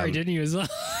AlphaTauri, didn't you, as well?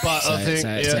 But I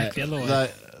think the other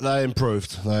way. they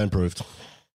improved. They improved.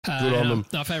 Good on them.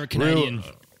 Our favourite Canadian.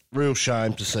 Real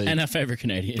shame to see. And our favourite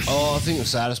Canadian. I think the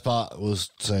saddest part was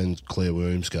seeing Claire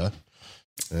Williams go.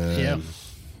 Yep.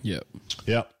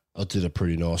 Yep. I did a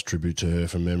pretty nice tribute to her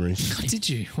from memory. Did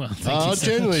you? Well, thank you I so much.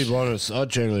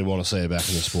 genuinely want to see her back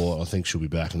in the sport. I think she'll be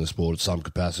back in the sport at some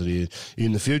capacity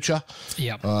in the future.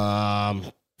 Yep.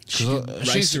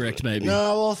 Race direct, maybe.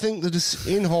 No, I think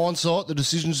in hindsight, the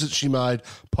decisions that she made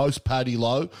post Paddy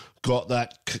Lowe got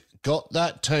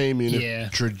that team in a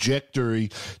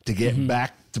trajectory to get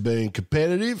back to being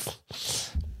competitive.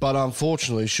 But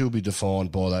unfortunately, she'll be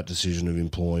defined by that decision of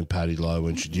employing Paddy Lowe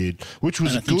when she did, which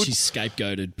was and I good. think she's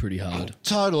scapegoated pretty hard.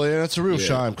 Totally, and it's a real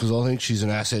shame because I think she's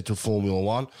an asset to Formula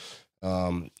One.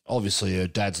 Obviously, her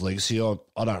dad's legacy.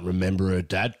 I don't remember her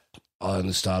dad. I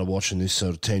only started watching this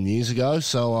sort of 10 years ago.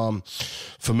 So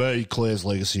for me, Claire's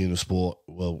legacy in the sport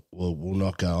will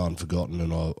not go unforgotten,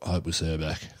 and I hope we see her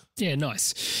back. Yeah,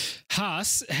 nice.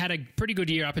 Haas had a pretty good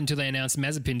year up until they announced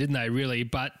Mazepin, didn't they, really?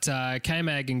 But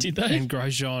K-Mag and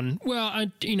Grosjean, well,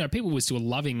 people were still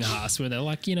loving Haas, where they're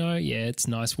like, it's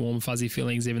nice, warm, fuzzy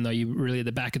feelings, even though you're really at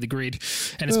the back of the grid,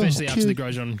 and especially after the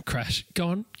Grosjean crash. Go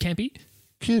on, Campy.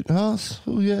 Kid, Haas.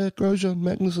 Oh, yeah, Grosjean,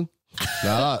 Magnussen.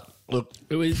 No, look.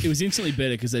 It was instantly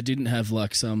better because they didn't have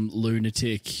like some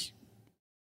lunatic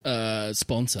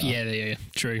sponsor. Yeah,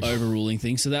 true. Overruling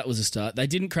things. So that was a start. They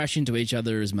didn't crash into each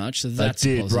other as much. So that's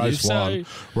they did.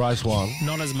 positive. Race one.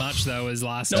 Not as much, though, as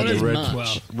last Not year. as much.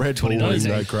 Well, Red Bull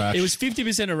no crash. It was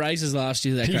 50% of races last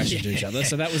year that crashed into each other.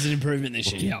 So that was an improvement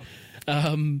this year.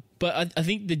 Yeah. But I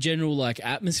think the general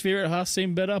atmosphere at Haas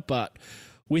seemed better. But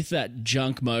with that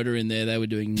junk motor in there, they were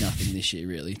doing nothing this year,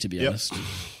 really, to be honest.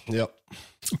 Yep.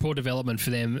 Poor development for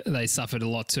them. They suffered a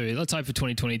lot too. Let's hope for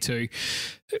 2022,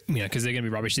 because they're going to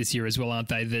be rubbish this year as well, aren't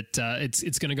they? That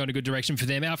it's going to go in a good direction for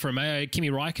them. Alfa Romeo, Kimi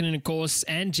Räikkönen, of course,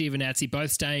 and Giovinazzi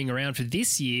both staying around for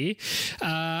this year.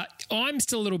 I'm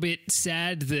still a little bit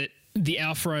sad that the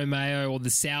Alfa Romeo or the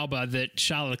Sauber that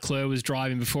Charles Leclerc was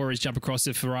driving before his jump across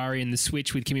the Ferrari, and the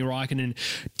switch with Kimi Raikkonen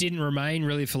didn't remain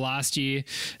really for last year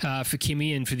for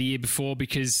Kimi and for the year before,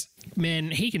 because,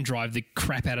 man, he can drive the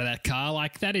crap out of that car.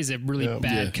 Like, that is a really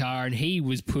bad car, and he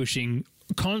was pushing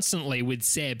constantly with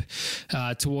Seb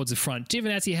towards the front.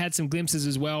 Giovinazzi had some glimpses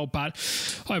as well, but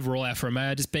overall Alfa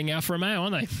Romeo just being Alfa Romeo,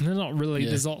 aren't they? They're not really,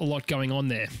 there's not a lot going on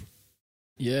there.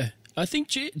 Yeah. I think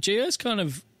Gio's kind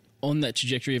of on that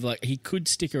trajectory of, like, he could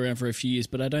stick around for a few years,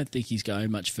 but I don't think he's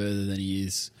going much further than he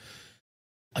is.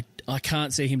 I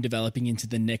can't see him developing into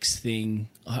the next thing.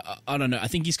 I don't know. I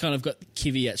think he's kind of got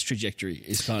Kvyat's trajectory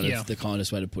is kind of the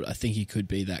kindest way to put it. I think he could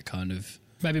be that kind of...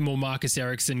 Maybe more Marcus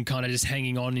Ericsson kind of just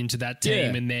hanging on into that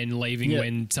team and then leaving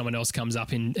when someone else comes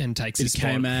up and takes his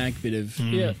spot. K-Mag, bit of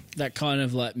that kind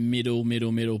of like middle.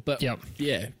 But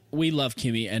we love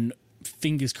Kimi, and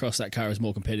fingers crossed that car is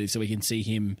more competitive so we can see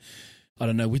him, I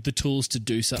don't know, with the tools to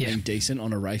do something decent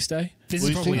on a race day. This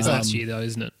is probably his last year though,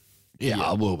 isn't it? Yeah,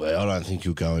 I will be. I don't think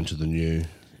he'll go into the new...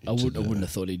 I wouldn't have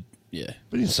thought he'd... Yeah.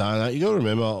 But in saying that, you got to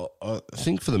remember, I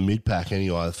think for the mid-pack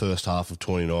anyway, the first half of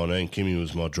 2019, Kimi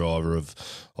was my driver of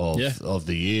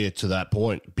the year to that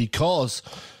point, because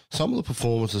some of the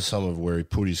performances, some of where he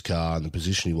put his car and the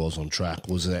position he was on track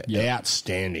was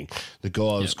outstanding. The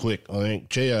guy was quick. I think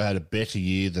Gio had a better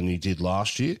year than he did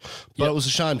last year, but it was a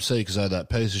shame to see because they had that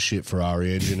piece of shit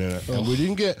Ferrari engine in it. And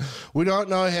we don't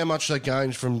know how much they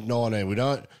gained from 2019.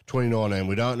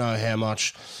 We don't know how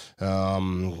much...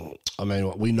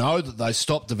 we know that they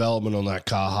stopped development on that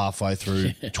car halfway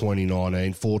through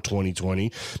 2019 for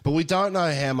 2020, but we don't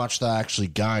know how much they actually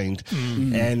gained.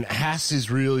 And Haas is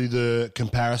really the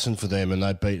comparison for them, and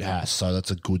they beat Haas, so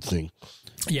that's a good thing.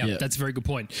 Yeah, that's a very good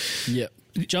point. Yeah.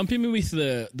 Jump in with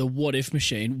the what-if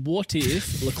machine. What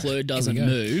if Leclerc doesn't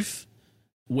move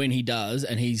when he does,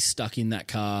 and he's stuck in that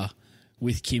car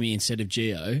with Kimi instead of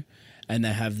Gio? And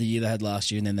they have the year they had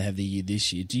last year, and then they have the year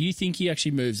this year. Do you think he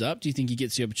actually moves up? Do you think he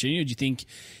gets the opportunity? Or do you think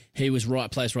he was right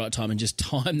place, right time, and just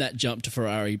timed that jump to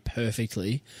Ferrari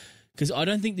perfectly? Because I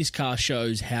don't think this car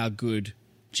shows how good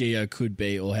Gio could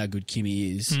be or how good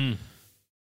Kimi is.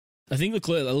 I think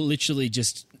Leclerc literally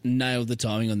just nailed the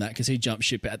timing on that because he jumped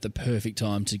ship at the perfect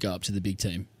time to go up to the big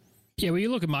team. Yeah, well,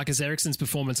 you look at Marcus Ericsson's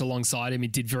performance alongside him, he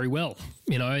did very well,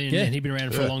 and he'd been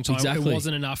around for a long time. Exactly. It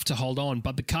wasn't enough to hold on,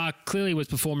 but the car clearly was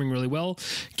performing really well.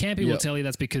 Campy will tell you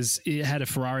that's because it had a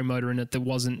Ferrari motor in it that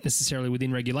wasn't necessarily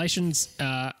within regulations,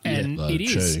 and it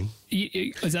is.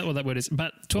 Is that what that word is?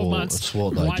 But 12 months,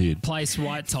 right place,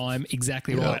 right time,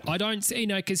 exactly right. I don't,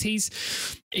 because he's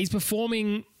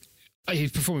performing...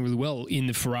 He's performing really well in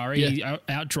the Ferrari. Yeah. He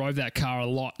outdrove that car a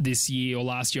lot this year, or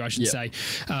last year, I should say.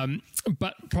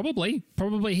 But probably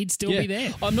he'd still be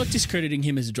there. I'm not discrediting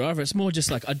him as a driver. It's more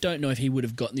just like I don't know if he would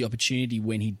have gotten the opportunity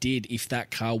when he did if that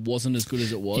car wasn't as good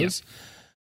as it was.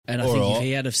 And I think if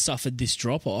he had have suffered this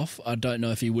drop-off, I don't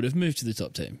know if he would have moved to the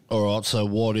top team. All right, so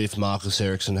what if Marcus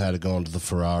Ericsson had gone to the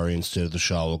Ferrari instead of the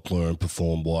Charles Leclerc and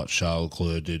performed what Charles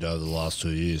Leclerc did over the last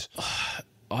 2 years?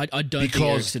 I don't think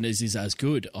Ericsson is as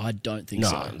good. I don't think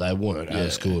so. No, they weren't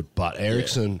as good. But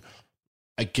Ericsson,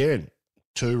 again,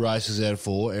 2 races out of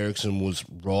 4, Ericsson was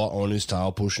right on his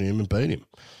tail pushing him and beat him.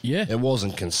 Yeah. It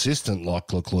wasn't consistent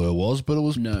like Leclerc was, but it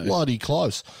was bloody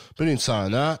close. But in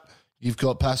saying that, you've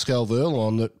got Pascal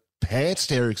Wehrlein that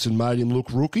pantsed Ericsson, made him look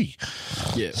rookie.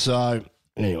 Yeah. So...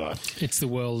 Anyway, it's the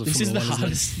world of this is the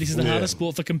hardest. This is the hardest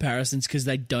sport for comparisons because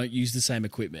they don't use the same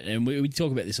equipment, and we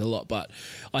talk about this a lot. But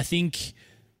I think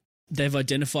they've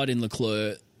identified in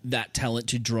Leclerc that talent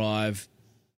to drive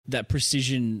that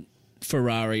precision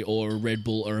Ferrari or a Red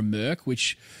Bull or a Merc,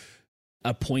 which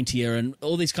are pointier and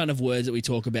all these kind of words that we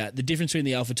talk about. The difference between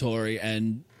the AlphaTauri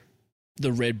and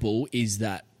the Red Bull is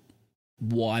that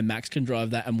why Max can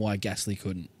drive that and why Gasly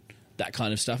couldn't. That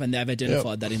kind of stuff, and they've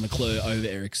identified that in Leclerc over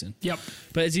Ericsson. Yep.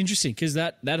 But it's interesting because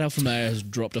that Alfa Romeo has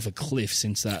dropped off a cliff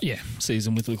since that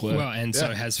season with Leclerc. Well, and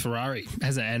so has Ferrari,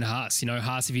 and Haas.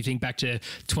 Haas, if you think back to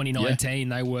 2019,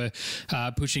 they were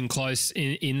pushing close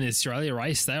in the Australia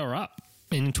race. They were up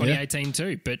in 2018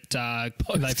 too, but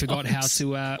they forgot how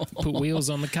to put wheels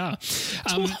on the car.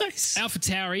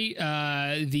 AlphaTauri,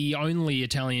 the only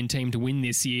Italian team to win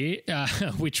this year,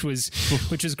 which was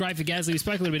great for Gasly. We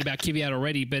spoke a little bit about Kvyat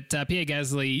already, but Pierre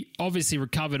Gasly obviously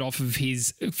recovered off of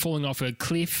his falling off a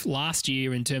cliff last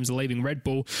year in terms of leaving Red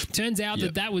Bull. Turns out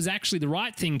that was actually the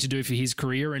right thing to do for his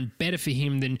career and better for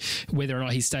him than whether or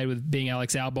not he stayed with being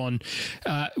Alex Albon,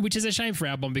 which is a shame for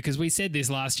Albon because we said this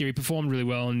last year. He performed really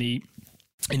well in the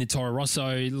Toro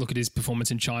Rosso, look at his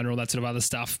performance in China, all that sort of other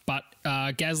stuff. But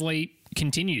Gasly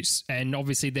continues. And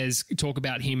obviously there's talk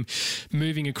about him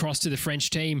moving across to the French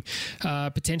team,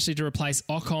 potentially to replace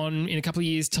Ocon in a couple of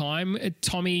years' time.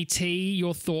 Tommy T,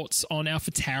 your thoughts on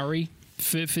AlphaTauri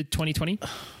for 2020?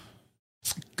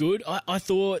 Good. I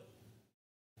thought,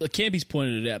 Campy's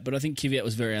pointed it out, but I think Kvyat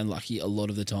was very unlucky a lot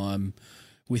of the time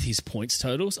with his points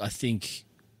totals. I think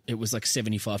it was like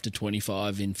 75 to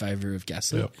 25 in favour of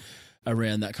Gasly.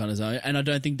 Around that kind of zone. And I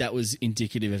don't think that was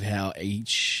indicative of how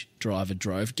each driver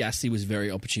drove. Gasly was very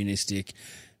opportunistic,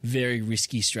 very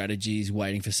risky strategies,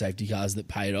 waiting for safety cars that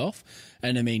paid off.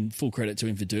 And I mean, full credit to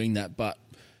him for doing that. But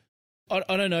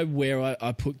I don't know where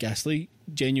I put Gasly,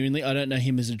 genuinely. I don't know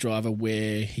him as a driver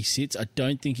where he sits. I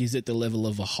don't think he's at the level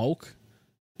of a Hulk,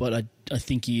 but I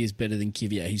think he is better than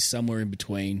Kvyat. He's somewhere in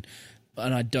between.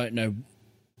 And I don't know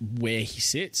where he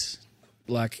sits.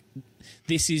 Like,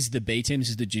 this is the B team, this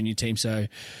is the junior team, so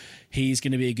he's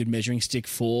going to be a good measuring stick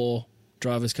for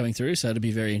drivers coming through. So it'll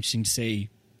be very interesting to see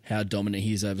how dominant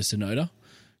he is over Tsunoda,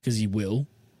 because he will.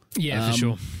 Yeah, for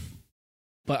sure.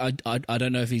 But I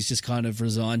don't know if he's just kind of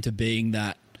resigned to being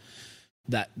that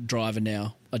driver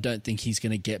now. I don't think he's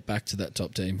going to get back to that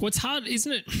top team. What's hard,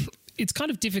 isn't it? It's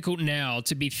kind of difficult now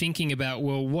to be thinking about,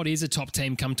 well, what is a top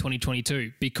team come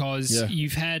 2022? Because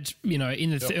you've had, in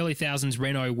the early thousands,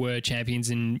 Renault were champions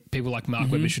and people like Mark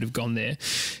Webber should have gone there.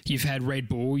 You've had Red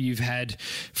Bull, you've had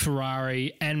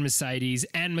Ferrari and Mercedes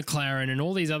and McLaren and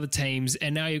all these other teams.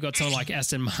 And now you've got someone like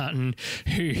Aston Martin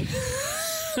who...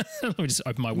 Let me just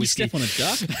open my whiskey. You step on a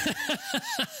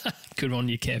duck. Good on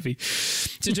you, Kevy.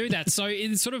 To do that. So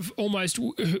it's sort of almost,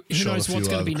 who knows what's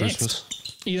going to be next?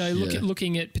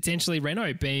 Looking at potentially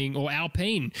Renault being, or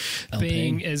Alpine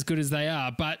being as good as they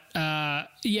are. But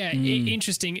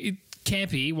interesting.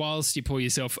 Campy, whilst you pour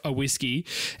yourself a whiskey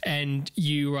and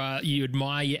you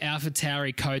admire your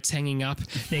AlphaTauri coats hanging up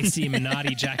next to your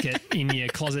Minardi jacket in your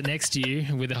closet next to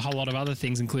you with a whole lot of other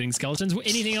things, including skeletons.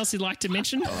 Anything else you'd like to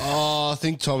mention? Oh, I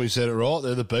think Tommy said it right.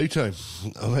 They're the B team.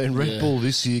 I mean, Red Bull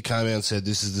this year came out and said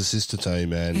this is the sister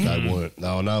team, and they weren't. They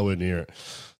were nowhere near it.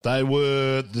 They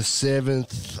were the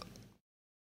seventh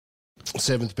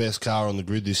best car on the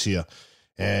grid this year,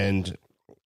 and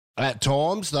at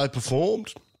times they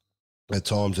performed. At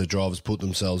times, their drivers put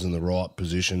themselves in the right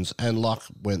positions, and luck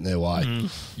went their way.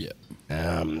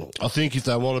 I think if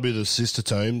they want to be the sister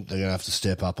team, they're going to have to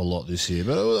step up a lot this year.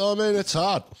 But, I mean, it's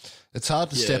hard. It's hard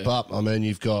to step up. I mean,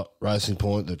 you've got Racing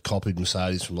Point that copied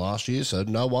Mercedes from last year, so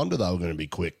no wonder they were going to be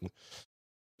quick.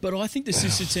 But I think the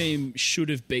sister team should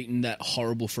have beaten that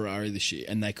horrible Ferrari this year,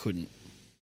 and they couldn't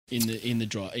in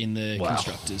the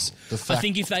constructors. I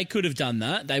think if they could have done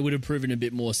that, they would have proven a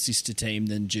bit more sister team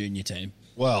than junior team.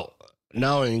 Well,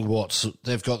 knowing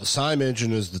they've got the same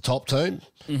engine as the top team.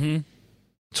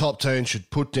 Top team should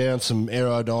put down some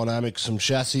aerodynamics, some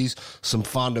chassis, some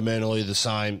fundamentally the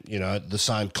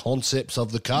same concepts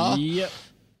of the car. Yep.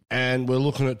 And we're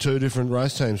looking at two different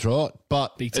race teams, right?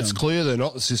 But it's clear they're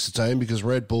not the sister team because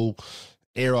Red Bull,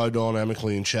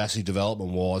 aerodynamically and chassis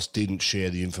development-wise, didn't share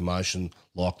the information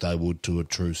like they would to a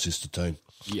true sister team.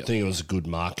 Yep. I think it was a good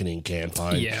marketing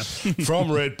campaign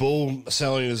from Red Bull,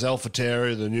 selling it as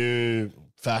AlphaTauri, the new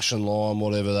fashion line,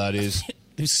 whatever that is.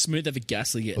 It was smooth over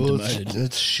Gasly getting demoted.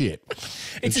 It's shit.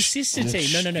 It's a sister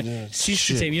team. No.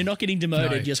 Sister team. You're not getting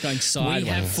demoted. You're just going sideways. We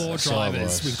have 4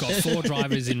 drivers. We've got 4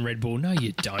 drivers in Red Bull. No,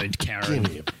 you don't, Karen.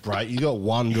 Give me a break. You got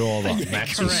one driver,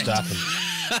 Max Verstappen.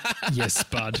 Yes,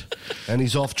 bud. And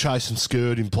he's off chasing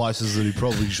skirt in places that he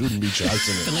probably shouldn't be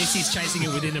chasing it. At least he's chasing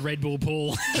it within the Red Bull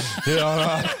pool. Yeah,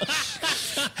 I know.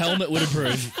 Helmet would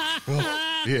approve.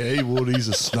 Yeah, he would. He's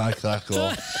a snake, that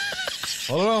guy.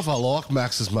 I don't know if I like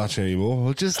Max as much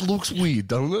anymore. It just looks weird,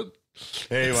 doesn't it?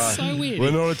 Anyway, so weird. We're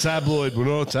not a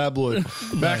tabloid.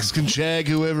 Max can shag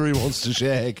whoever he wants to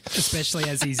shag. Especially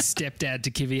as he's stepdad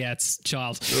to Kvyat's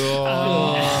child.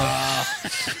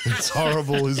 It's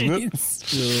horrible, isn't it?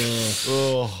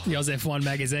 The Oz F1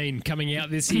 magazine coming out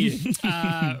this year.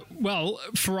 Well,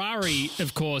 Ferrari,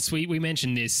 of course, we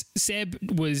mentioned this. Seb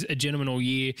was a gentleman all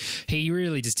year. He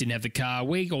really just didn't have the car.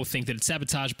 We all think that it's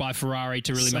sabotaged by Ferrari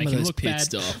to really make him look bad.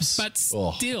 Stops. But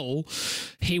still,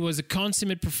 he was a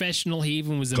consummate professional. He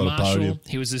even was a marshal.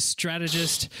 He was a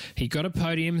strategist. He got a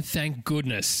podium. Thank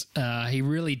goodness. He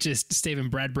really just Stephen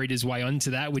Bradbury'd his way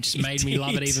onto that, which made me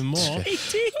love it even more. He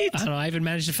did. And I even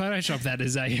managed to Photoshop that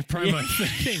as a promo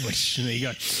thing, which there you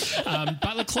go.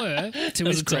 But Leclerc, to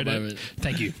his credit,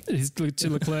 thank you. To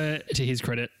Leclerc, to his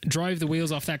credit, drove the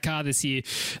wheels off that car this year,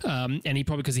 and he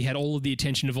probably because he had all of the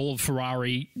attention of all of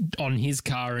Ferrari on his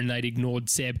car, and they'd ignored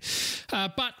Seb.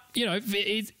 But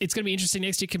it's going to be interesting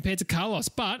next year compared to Carlos.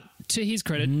 But to his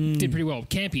credit, did pretty well.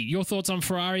 Campy, your thoughts on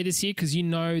Ferrari this year? Because you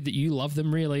know that you love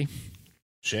them, really.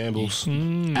 Shambles.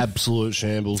 Absolute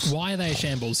shambles. Why are they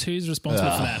shambles? Who's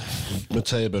responsible for that?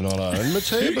 Mattia Bonanno. And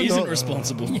Mattia Who isn't Bonanno-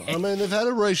 responsible? I mean, they've had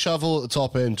a reshuffle at the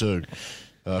top end too.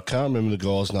 I can't remember the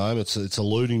guy's name. It's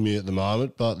eluding me at the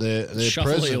moment, but their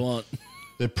Shuffle who you president, want.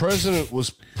 their president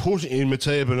was put, in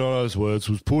Mattia Bonanno's words,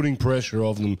 was putting pressure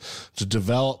of them to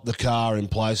develop the car in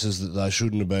places that they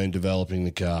shouldn't have been developing the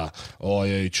car,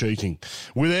 i.e. cheating,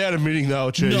 without admitting they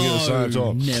were cheating at the same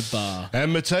time. Never.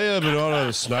 And Mattia Bonanno,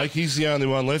 the snake, he's the only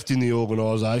one left in the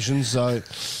organisation, so...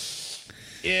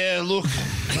 Yeah, look.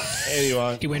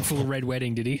 Anyway, He went full red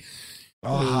wedding, did he?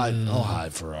 I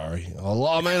hate Ferrari. I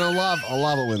love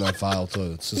it when they fail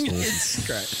too. It's just awesome. It's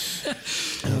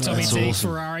great. Tommy That's T, awesome.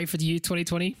 Ferrari for the year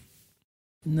 2020?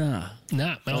 Nah.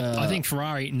 Nah. I think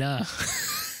Ferrari, nah.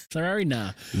 Ferrari,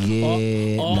 nah. Nah.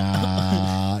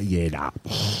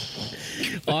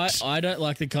 I don't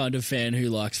like the kind of fan who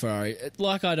likes Ferrari.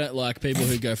 Like I don't like people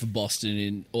who go for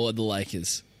Boston or the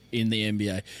Lakers in the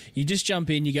NBA. You just jump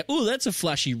in, you go, oh, that's a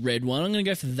flashy red one. I'm going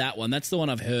to go for that one. That's the one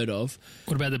I've heard of.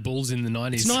 What about the Bulls in the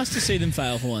 90s? It's nice to see them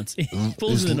fail for once.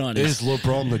 Bulls in the 90s. Is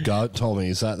LeBron the GOAT, Tommy?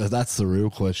 That's the real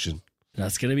question.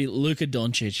 That's going to be Luka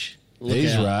Doncic. Look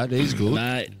He's out. right. He's good.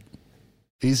 Mate.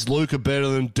 Is Luka better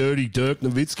than Dirty Dirk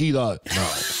Nowitzki, though?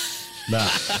 No.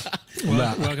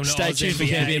 Welcome to Stay Oz tuned for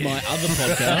going to be NBA. my other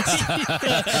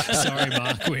podcast. Sorry,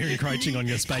 Mark. We're encroaching on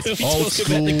your space. We Old talk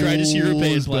about the greatest school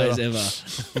European is players better.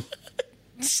 ever.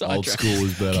 Old Sidetrack. school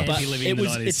is better. Can't But be living in the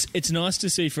 90s. it's nice to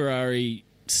see Ferrari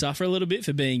suffer a little bit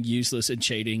for being useless and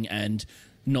cheating and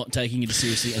not taking it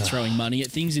seriously and throwing money at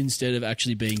things instead of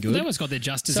actually being good. They almost got their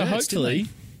just So desserts, didn't hopefully,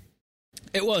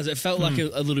 it was. It felt like a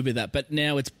little bit of that, but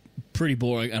now it's pretty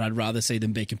boring, and I'd rather see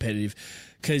them be competitive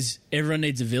because everyone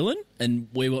needs a villain, and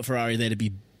we want Ferrari there to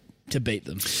beat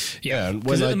them. Yeah, and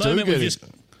 'Cause at the moment we've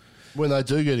when they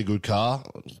do get a good car,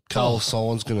 Carlos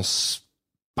Sainz going to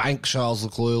spank Charles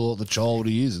Leclerc like the child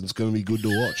he is, and it's going to be good to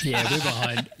watch. Yeah, we're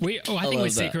behind. I think love we're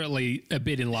that. secretly a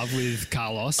bit in love with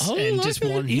Carlos Oh, I and like just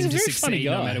him. want He's him a to very funny succeed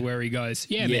no guy. matter where he goes.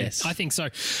 Yeah, Yes. man, I think so.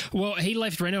 Well, he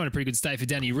left Renault in a pretty good state for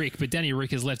Danny Rick, but Danny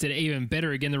Rick has left it even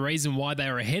better. Again, the reason why they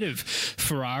are ahead of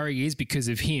Ferrari is because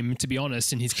of him, to be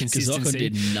honest, and his consistency. Ocon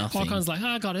did nothing. Ocon's like,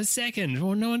 I got a second.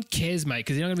 Well, no one cares, mate,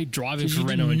 because you're not going to be driving 'Cause for you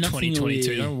did Renault in nothing 2022.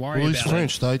 with- Don't worry Well, he's about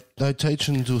French. They teach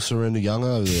them to surrender young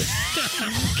over there.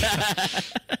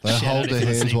 They hold their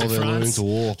hands while they're learning to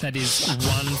walk. That is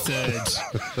 1/3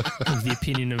 of the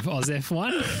opinion of Oz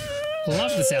F1.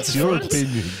 Love the south It's of your France.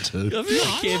 opinion too. I feel No, like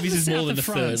I love Campy's the is more south than of a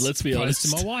third. France. Let's be Close honest. to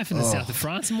my wife in the south of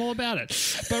France. I'm all about it.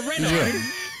 But Renault,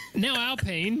 now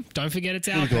Alpine. Don't forget it's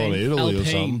You're going to Alpine. Italy or Alpine.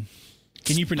 something.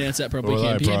 Can you pronounce that properly, Or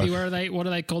are they, Campy? bro? Campy, what are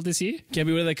they called this year?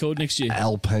 Campy, what are they called next year?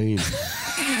 Alpine.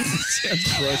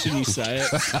 Sounds gross when you say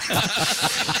it.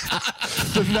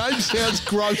 The name sounds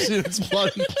gross in its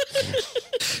bloody.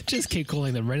 Just keep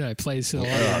calling them Renault, please. Oh,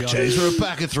 jeez, we're a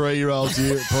pack of 3-year-olds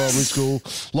here at primary school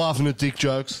laughing at dick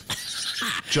jokes.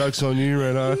 Jokes on you,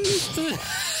 Renault.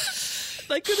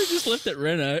 They could have just left it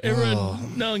Renault.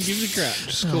 Everyone, no one gives a crap.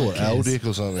 Just call it Al Dick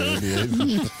or something. It'd be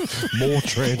even more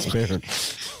transparent.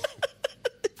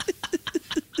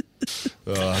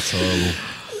 Oh, that's horrible.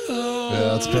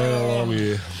 Yeah, it's been a long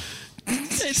year.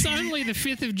 It's only the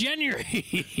 5th of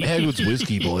January. How good's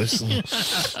whiskey, boys?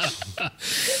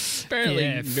 Apparently,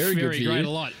 Yeah, very good for great, you. a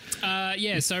lot.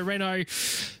 So Renault,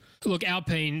 look,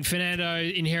 Alpine, Fernando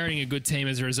inheriting a good team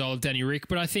as a result of Danny Rick,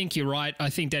 but I think you're right. I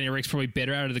think Danny Rick's probably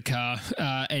better out of the car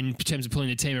in terms of pulling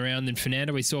the team around than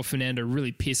Fernando. We saw Fernando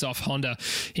really piss off Honda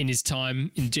in his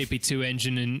time in GP2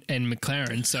 engine and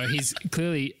McLaren, so he's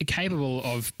clearly capable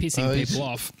of pissing people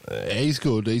off. He's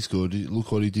good. He's good.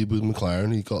 Look what he did with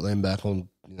McLaren. He got them back on,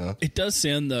 It does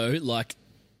sound, though, like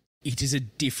it is a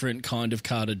different kind of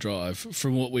car to drive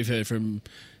from what we've heard from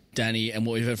Danny and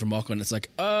what we've heard from Ocon. It's like,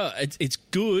 it's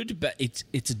good, but it's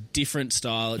a different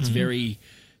style. It's very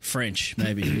French,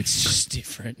 maybe. It's just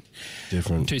different.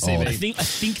 different. 2CV. I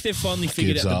think they've finally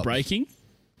figured Gives out the up. braking.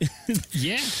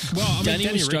 Yeah. Well, I mean, Danny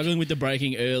was Rick- struggling with the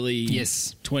braking early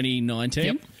Yes. 2019.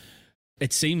 Yep.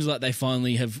 It seems like they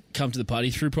finally have come to the party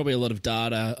through probably a lot of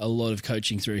data, a lot of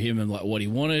coaching through him and like what he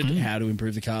wanted, how to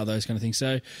improve the car, those kind of things.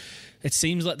 So it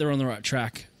seems like they're on the right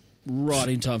track right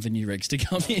in time for new regs to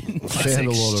come in. Found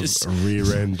a lot of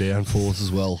rear end downforce as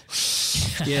well.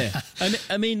 Yeah.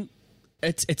 I mean,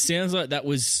 it sounds like that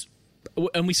was,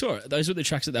 and we saw it. Those were the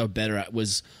tracks that they were better at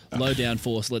was low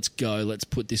downforce. Let's go. Let's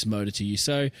put this motor to you.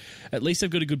 So at least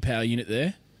they've got a good power unit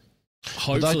there.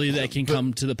 Hopefully they can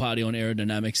come to the party on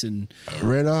aerodynamics and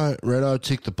Renault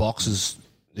ticked the boxes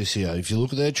this year. If you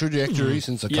look at their trajectory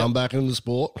since they come back into the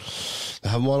sport, they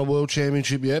haven't won a world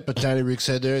championship yet, but Danny Rick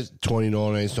said there,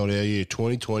 2019 is not our year.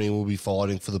 2020 will be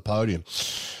fighting for the podium.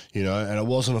 and it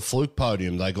wasn't a fluke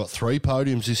podium. They got 3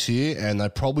 podiums this year, and they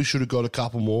probably should have got a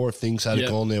couple more if things had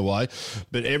gone their way.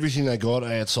 But everything they got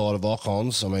outside of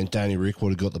Ocon's, I mean, Danny Rick would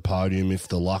have got the podium if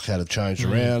the luck had changed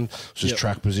around. It's just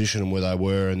track position and where they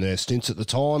were in their stints at the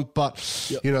time. But,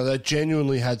 they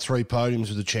genuinely had 3 podiums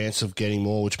with a chance of getting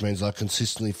more, which means they're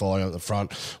consistently fighting at the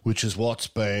front, which is what's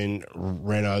been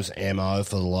Renault's MO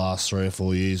for the last 3 or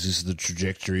 4 years. This is the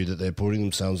trajectory that they're putting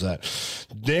themselves at.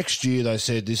 Next year, they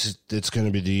said it's going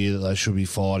to be the year that they should be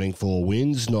fighting for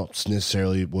wins, not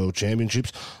necessarily world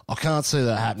championships. I can't see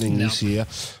that happening this year.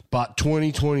 But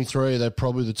 2023, they're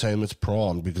probably the team that's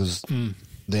primed because them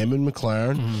and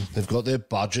McLaren, they've got their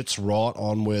budgets right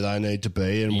on where they need to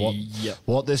be, and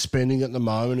what they're spending at the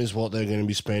moment is what they're going to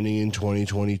be spending in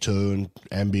 2022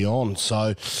 and beyond.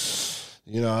 So,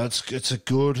 it's a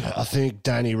good. I think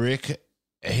Danny Rick,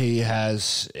 he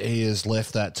has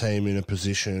left that team in a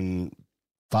position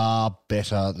far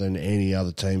better than any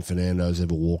other team Fernando's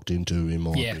ever walked into, in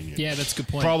my opinion. Yeah, that's a good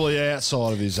point. Probably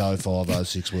outside of his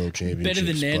 05-06 World Championships. Better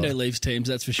than Nando leaves teams,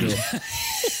 that's for sure.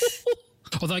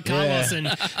 Although Carlos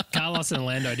and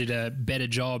Lando did a better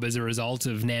job as a result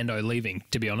of Nando leaving,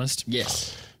 to be honest.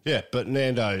 Yes. Yeah, but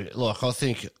Nando,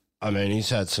 he's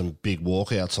had some big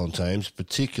walkouts on teams,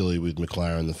 particularly with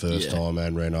McLaren the first time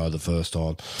and Renault the first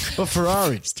time. But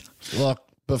Ferrari, it's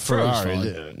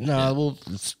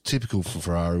typical for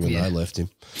Ferrari when they left him.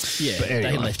 Yeah, but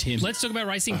anyway, they left him. Let's talk about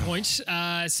Racing Point.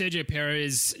 Sergio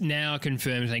Perez now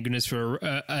confirmed, thank goodness, for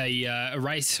a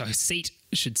race, a seat,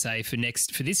 I should say, for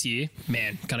this year.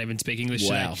 Man, can't even speak English.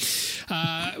 Wow.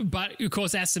 But, of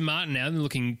course, Aston Martin now, they're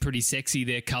looking pretty sexy,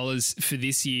 their colours for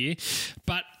this year.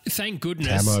 But thank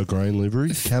goodness. Camo green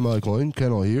livery. Camo green.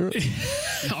 Can I hear it?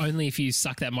 Only if you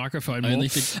suck that microphone more.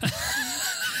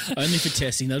 Only for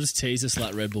testing. They'll just tease us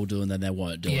like Red Bull do, and then they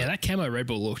won't do it. Yeah, that camo Red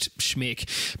Bull looked schmick.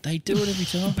 They do it every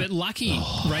time. But lucky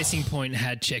Racing Point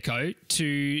had Checo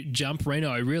to jump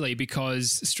Renault, really,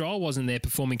 because Stroll wasn't there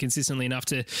performing consistently enough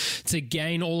to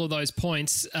gain all of those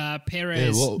points.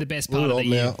 Perez, the best part of the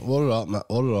year. What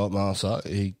did Otmar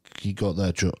say? He got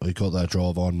that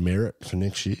drive on merit for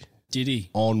next year. Did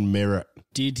he? On merit.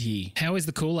 Did he? How is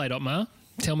the Kool-Aid, Otmar?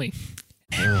 Tell me.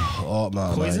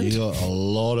 Otmar, mate, you got a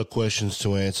lot of questions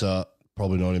to answer.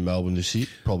 Probably not in Melbourne this year.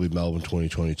 Probably Melbourne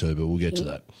 2022, but we'll get to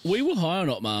that. We were high on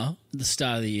Otmar at the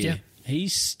start of the year. Yeah.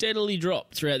 He's steadily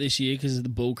dropped throughout this year because of the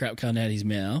bull crap coming out of his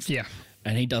mouth. Yeah.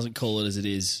 And he doesn't call it as it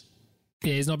is.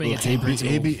 Yeah, he's not being a team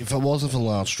principal. If it wasn't for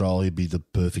Lance Stroll, he'd be the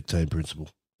perfect team principal.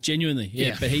 Genuinely,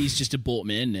 yeah. But he's just a bought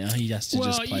man now. He has to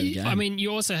just play the game. I mean,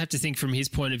 you also have to think from his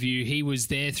point of view, he was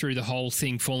there through the whole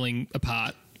thing falling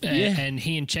apart. And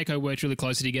he and Checo worked really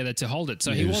closely together to hold it.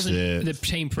 So he wasn't the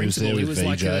team principal. He was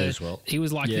like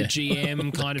the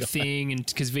GM kind of thing, and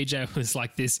because VJ was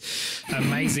like this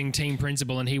amazing team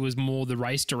principal, and he was more the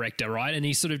race director, right? And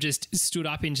he sort of just stood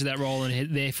up into that role,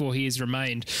 and therefore he has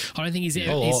remained. I don't think he's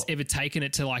ever taken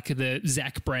it to like the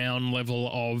Zach Brown level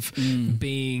of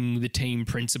being the team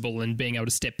principal and being able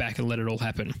to step back and let it all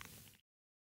happen.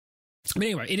 But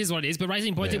anyway, it is what it is. But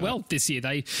Racing Point did well this year.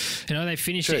 They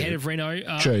finished ahead of Renault.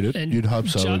 And you'd hope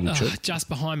so. Just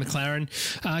behind McLaren.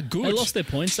 Good. They lost their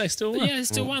points. They still won. Yeah, they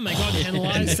still won. They got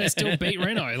penalised. They still beat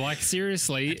Renault. Like,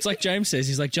 seriously. It's like James says.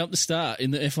 He's like, jump the start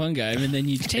in the F1 game, and then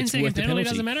you 10-second penalty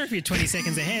doesn't matter if you're 20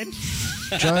 seconds ahead.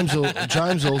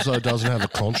 James also doesn't have a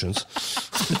conscience.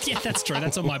 Yeah, that's true.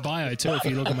 That's on my bio too. If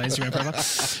you look at my Instagram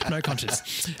profile, no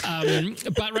conscience.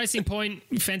 But Racing Point,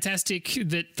 fantastic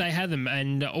that they had them,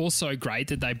 and also great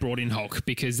that they brought in Hulk,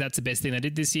 because that's the best thing they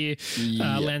did this year.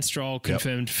 Lance Stroll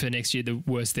confirmed for next year the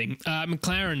worst thing.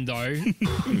 McLaren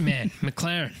though, man,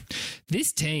 McLaren,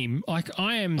 this team, like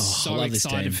I am so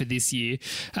excited for this year.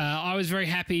 I was very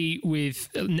happy with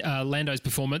Lando's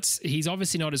performance. He's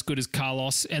obviously not as good as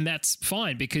Carlos, and that's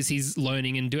fine because he's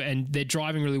learning and they're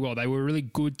driving really well. They were a really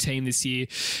good team this year,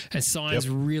 and Sainz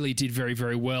really did very,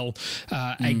 very well.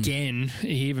 Again,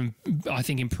 he even, I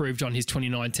think, improved on his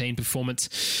 2019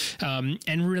 performance,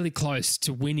 and really close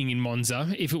to winning in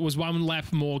Monza. If it was one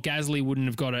lap more, Gasly wouldn't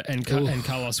have got it, and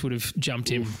Carlos would have jumped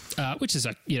him, which is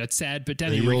it's sad, but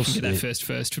Danny Rick can get that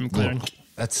first from McLaren. Look,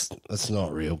 that's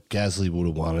not real. Gasly would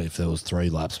have won it if there was 3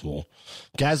 laps more.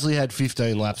 Gasly had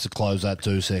 15 laps to close that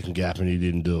 2-second gap, and he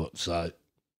didn't do it. So,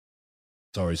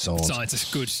 sorry, Sainz. Sainz is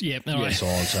good. Yeah, all right.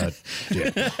 Sainz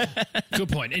had. Good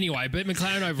point. Anyway, but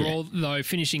McLaren overall, though,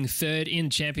 finishing third in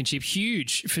the championship,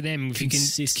 huge for them. If you can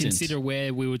consider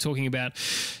where we were talking about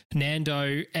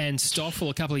Nando and Stoffel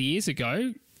a couple of years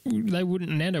ago, Nando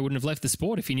wouldn't have left the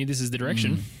sport if he knew this is the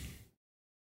direction.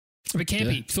 But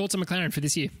Campy, thoughts on McLaren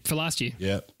for last year?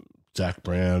 Yeah, Zach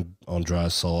Brown,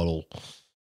 Andreas Seidel,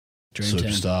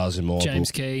 superstars in my James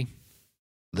book. Key.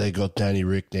 they got Danny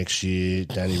Rick next year.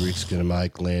 Danny Rick's going to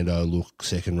make Lando look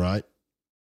second rate.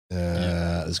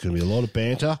 There's going to be a lot of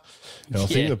banter. And I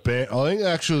think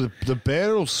actually the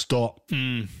banter will stop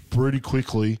pretty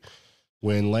quickly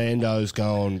when Lando's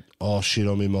going, oh shit,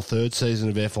 I'm in my third season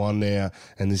of F1 now,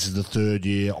 and this is the third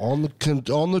year on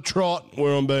the trot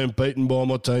where I'm being beaten by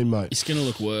my teammate. It's going to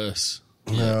look worse.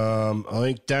 I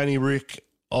think Danny Rick,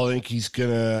 he's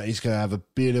gonna have a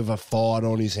bit of a fight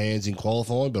on his hands in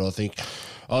qualifying, but I think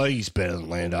he's better than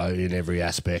Lando in every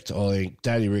aspect. I think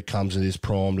Danny Rick comes in this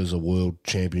primed as a world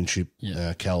championship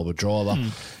caliber driver,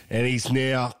 and he's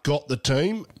now got the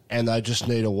team, and they just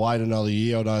need to wait another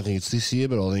year. I don't think it's this year,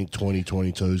 but I think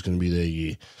 2022 is going to be their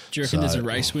year. Do you reckon there's a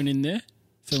race win in there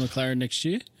for McLaren next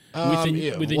year with a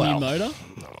new motor?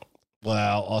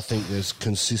 Well, I think there's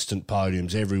consistent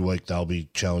podiums. Every week they'll be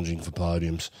challenging for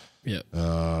podiums. Yeah.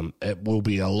 It will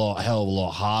be hell of a lot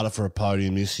harder for a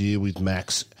podium this year with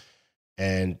Max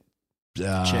and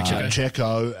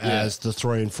Checo as the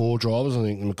 3 and 4 drivers. I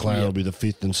think McLaren will be the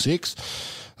 5th and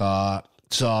 6th.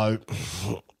 So,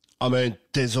 I mean,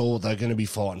 they're going to be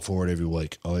fighting for it every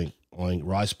week. I think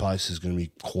race pace is going to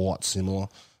be quite similar.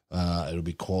 It'll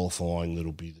be qualifying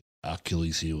that'll be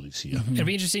Achilles heel this year. It'll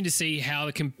be interesting to see how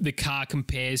the car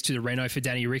compares to the Renault for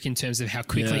Danny Rick in terms of how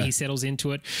quickly he settles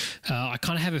into it. I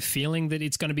kind of have a feeling that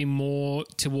it's going to be more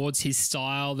towards his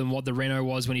style than what the Renault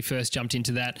was when he first jumped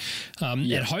into that.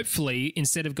 And hopefully,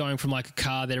 instead of going from like a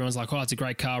car that everyone's like, oh, it's a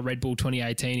great car, Red Bull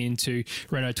 2018 into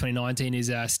Renault 2019 is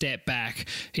a step back,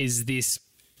 is this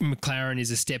McLaren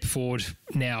is a step forward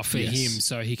now for him,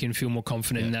 so he can feel more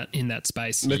confident in that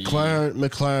space.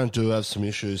 McLaren do have some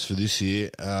issues for this year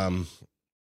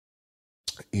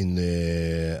in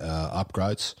their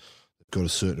upgrades. They've got a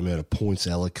certain amount of points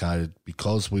allocated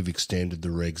because we've extended the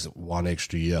regs 1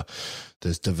 extra year.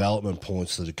 There's development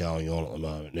points that are going on at the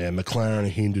moment. Now, McLaren are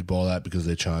hindered by that because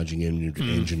they're changing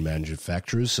engine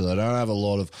manufacturers, so they don't have a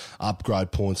lot of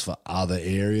upgrade points for other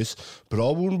areas. But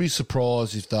I wouldn't be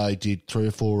surprised if they did 3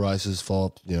 or 4 races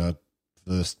for,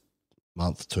 first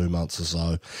month, 2 months or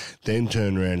so, then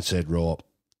turned around and said, right,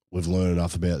 we've learned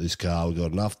enough about this car, we've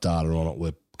got enough data on it,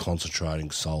 we're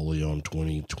concentrating solely on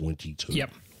 2022.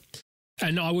 Yep.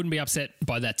 And I wouldn't be upset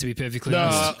by that, to be perfectly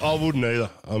honest. No, I wouldn't either.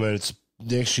 I mean,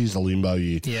 next year's a limbo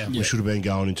year. Yeah. We should have been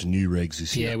going into new regs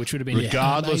this year. Yeah, which would have been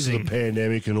regardless amazing. of the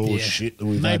pandemic and all the shit that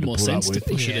we've had to put up with. To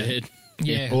push it ahead.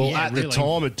 Yeah. Well, at the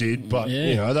time it did, but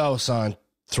they were saying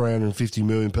 350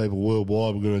 million people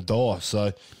worldwide were going to die.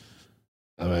 So,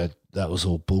 I mean, that was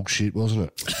all bullshit,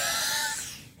 wasn't it?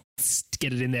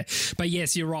 Get it in there. But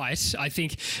yes, you're right. I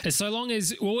think so long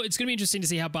as, it's going to be interesting to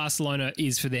see how Barcelona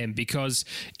is for them, because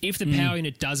if the power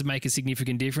unit does make a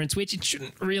significant difference, which it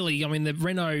shouldn't really, I mean, the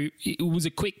Renault, it was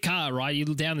a quick car, right? You're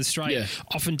down the straight. Yeah.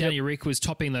 Often Danny Rick was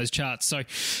topping those charts. So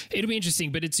it'll be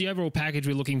interesting, but it's the overall package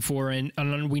we're looking for. And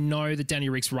we know that Danny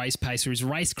Rick's race pace, or his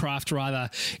racecraft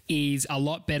rather, is a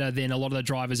lot better than a lot of the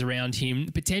drivers around him,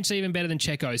 potentially even better than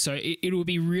Checo. So it will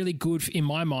be really good in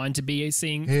my mind to be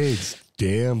seeing...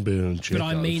 Damn better than Checo. But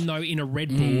I mean, though, in a Red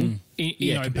Bull,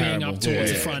 being up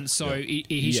towards the front, so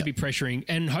he should be pressuring.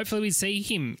 And hopefully we see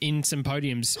him in some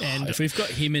podiums. And if we've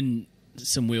got him in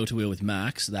some wheel-to-wheel with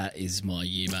Max, that is my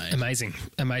year, mate. Amazing.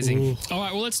 Ooh. All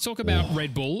right, well, let's talk about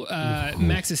Red Bull.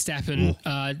 Max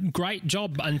Verstappen, great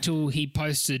job until he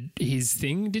posted his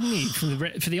thing, didn't he?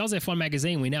 For the Oz F1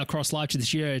 magazine, we now cross live to the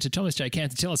studio to Thomas J.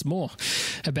 Kant to tell us more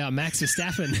about Max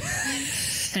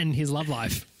Verstappen and his love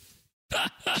life.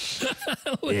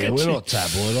 We're not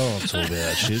tabloid. I don't want to talk about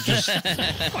that shit. Just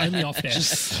only off air.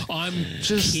 I'm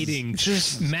kidding.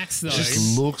 Max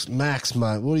though. Max,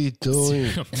 mate. What are you doing?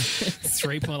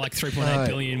 3.8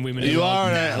 billion women. You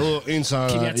are look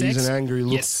inside. He's an angry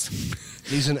look. Yes.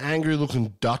 He's an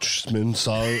angry-looking Dutchman,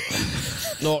 so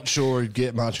not sure he'd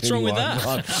get much. What's wrong with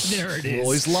that? There it is.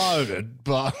 Well, he's loaded,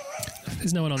 but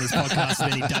there's no one on this podcast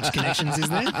with any Dutch connections, is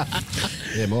there?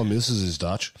 Yeah, my missus is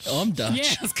Dutch. I'm Dutch.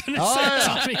 Yeah, I was going to say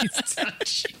Tommy's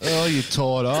Dutch. Oh, you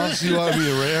tired ass. You owe me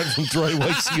around from 3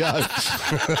 weeks ago.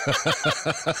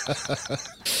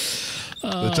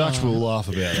 The Dutch will laugh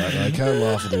about that. They can't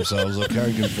laugh at themselves. I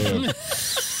can confirm.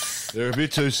 They're a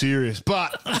bit too serious.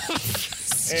 But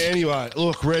anyway,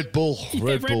 look, Red Bull.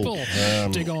 Red Bull.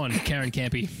 Dig on, Karen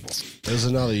Campy. There's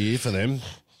another year for them.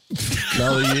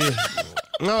 Another year.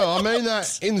 No, I mean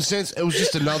that in the sense it was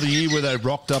just another year where they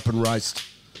rocked up and raced.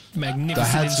 Magnificent. They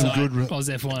had some good. Oz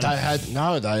F1.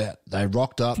 They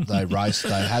rocked up. They raced.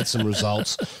 They had some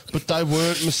results, but they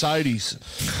weren't Mercedes,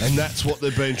 and that's what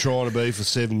they've been trying to be for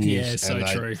 7 years. Yeah, so and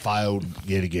they true. Failed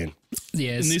yet again.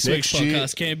 Yes. In this week's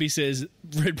podcast, Campy says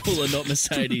Red Bull are not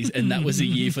Mercedes, and that was a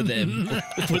year for them.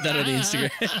 Put that on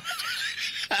Instagram.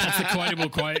 That's the quotable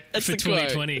quote for the quote.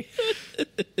 2020.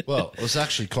 Well, it's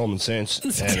actually common sense,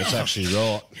 and it's actually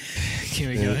right. Here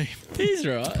we go. He's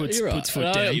right. Puts You're right. foot I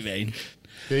know down. what you mean.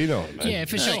 Yeah, you know what I mean. Yeah,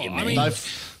 for No, sure. you I mean. mean,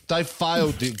 They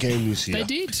failed the game this year. they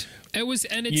did. It was,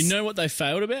 and it's You know what they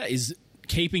failed about is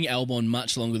keeping Albon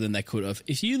much longer than they could have.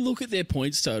 If you look at their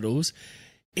points totals,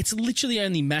 it's literally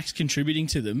only Max contributing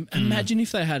to them. Imagine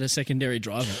if they had a secondary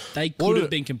driver. They could have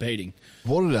been competing.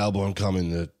 What did Albon come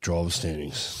in the driver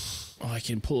standings? Oh, I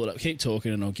can pull it up. Keep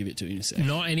talking and I'll give it to you in a second.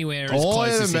 not anywhere as close I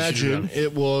as it should imagine have.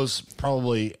 it was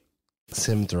probably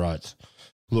 7th or 8th.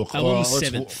 Look, Albon was let's-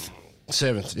 7th.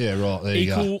 7th, yeah, right. There you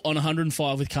go. Equal on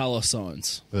 105 with Carlos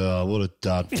Sainz. Oh, what a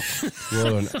dud. What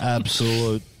an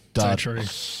absolute So dud. true.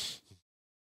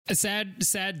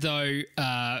 Sad though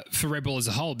for Red Bull as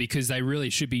a whole, because they really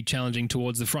should be challenging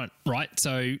towards the front, right?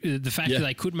 So the fact Yeah. that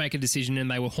they could make a decision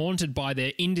and they were haunted by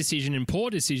their indecision and poor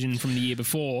decision from the year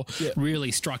before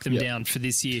really struck them down for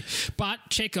this year. But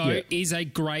Checo is a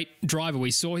great driver.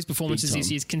 We saw his performances Big this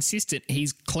time. year. He's consistent.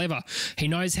 He's clever. He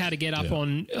knows how to get up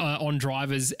on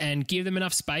drivers and give them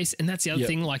enough space. And that's the other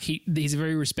thing. Like he's a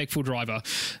very respectful driver,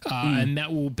 and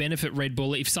that will benefit Red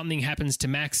Bull. If something happens to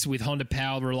Max with Honda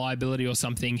power reliability or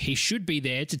something, he should be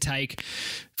there to take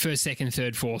first, second,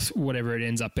 third, fourth, whatever it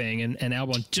ends up being. And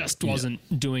Albon just wasn't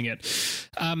doing it.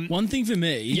 One thing for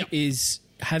me is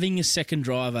having a second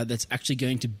driver that's actually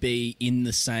going to be in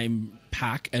the same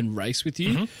pack and race with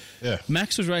you. Yeah.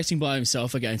 Max was racing by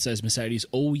himself against those Mercedes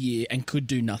all year and could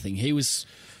do nothing. He was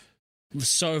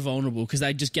so vulnerable because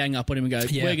they'd just gang up on him and go,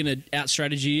 we're going to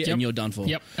out-strategy you and you're done for.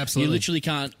 Yep, absolutely. You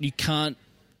literally can't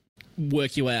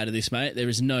work your way out of this, mate. There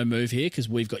is no move here because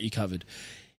we've got you covered.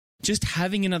 Just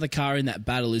having another car in that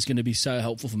battle is going to be so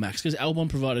helpful for Max because Albon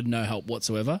provided no help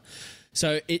whatsoever.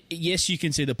 So, yes, you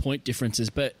can see the point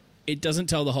differences, but it doesn't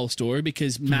tell the whole story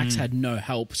because Max had no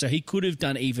help. So he could have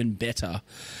done even better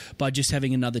by just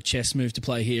having another chess move to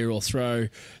play here or throw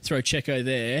Checo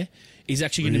there. Is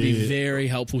actually going to be very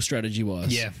helpful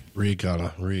strategy-wise. Yeah. Rear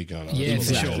gunner. Yeah,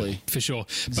 Exactly. for sure.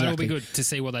 But it'll be good to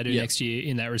see what they do next year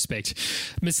in that respect.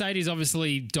 Mercedes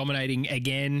obviously dominating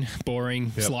again,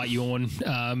 boring, slight yawn.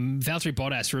 Valtteri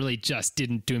Bottas really just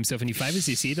didn't do himself any favours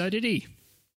this year, though, did he?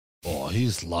 Oh,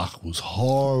 his luck was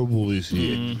horrible this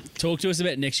year. Talk to us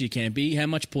about next year, Campy. How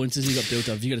much points has he got built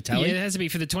up? Have you got a tally? Yeah, it has to be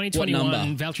for the What 2021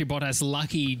 number? Valtteri Bottas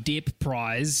Lucky Dip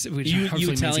Prize, which You hopefully were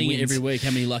means he telling it wins. every week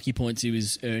how many lucky points he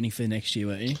was earning for next year,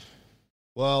 weren't you?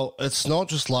 Well, it's not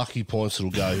just lucky points that'll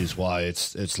go his way.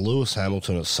 It's Lewis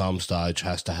Hamilton at some stage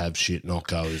has to have shit not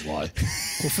go his way.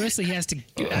 Well, firstly, he has to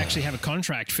actually have a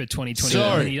contract for 2021,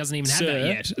 Sorry. and he doesn't even have Sir. that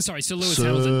yet. Sorry, Sir Lewis Sir-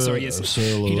 Hamilton. Sorry, yes. Sir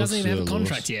he Lewis, doesn't even have a Sir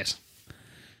contract Lewis. yet.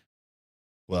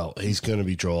 Well, he's going to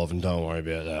be driving. Don't worry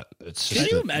about that. It's just Can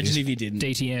you that imagine he's- if he didn't?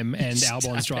 DTM and Stop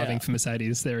Albon's driving out. for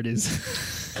Mercedes. There it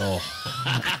is. Oh,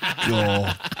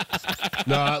 God.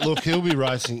 No, look, he'll be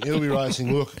racing. He'll be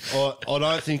racing. Look, I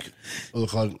don't think.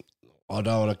 Look, I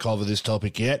don't want to cover this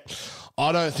topic yet.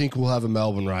 I don't think we'll have a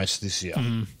Melbourne race this year.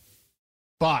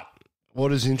 But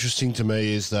what is interesting to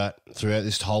me is that throughout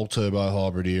this whole turbo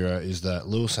hybrid era, is that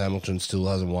Lewis Hamilton still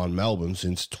hasn't won Melbourne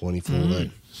since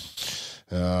 2014.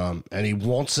 And he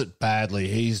wants it badly.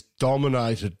 He's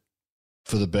dominated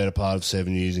for the better part of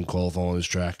 7 years in qualifying this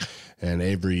track, and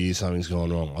every year something's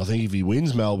gone wrong. I think if he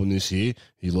wins Melbourne this year,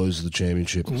 he loses the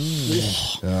championship. But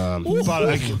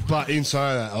in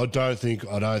saying that, I don't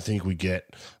think we get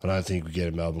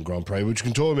a Melbourne Grand Prix, which we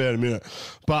can talk about in a minute.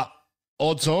 But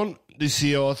odds on this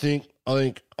year, I think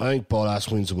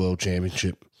Bottas wins the world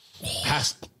championship. I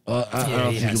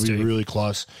he think has it'll be to. really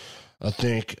close. I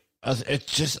think it's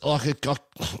just like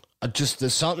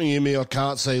there's something in me. I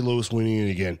can't see Lewis winning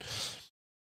it again,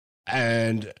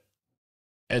 and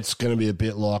it's going to be a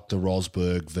bit like the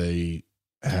Rosberg v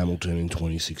Hamilton in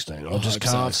 2016. I just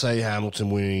hope can't see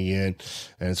Hamilton winning again,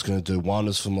 and it's going to do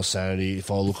wonders for my sanity if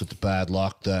I look at the bad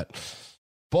luck that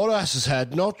Bottas has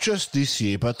had, not just this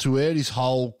year, but throughout his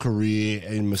whole career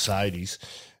in Mercedes.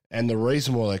 And the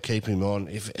reason why they keep him on,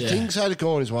 if things had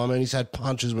gone his way, I mean, he's had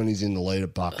punches when he's in the leader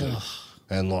bucket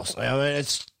and lost. I mean,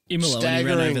 it's Imola, when he ran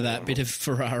staggering. over that bit of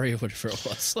Ferrari or whatever it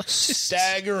was. Like,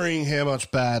 Staggering how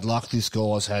much bad luck this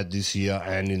guy's had this year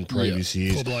and in previous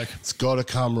years. Poor bloke. It's got to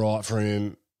come right for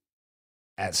him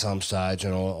at some stage,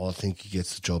 and I think he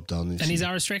gets the job done this And he's year.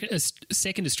 our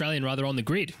second Australian rather on the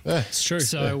grid. Yeah. it's true.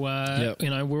 So,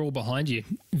 Yep. we're all behind you,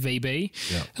 VB.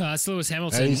 So Lewis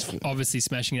Hamilton And he's- obviously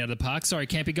smashing it out of the park. Sorry,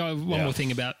 Campy, go one more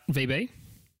thing about VB.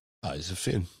 Oh, he's a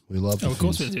Finn. We love the Oh, of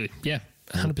course we Finns. do. Yeah,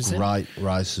 100%. Great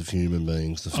race of human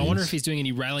beings, the I wonder Finns. if he's doing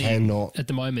any rallying Cannot- at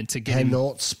the moment to get him.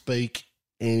 Cannot speak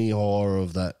any higher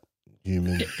of that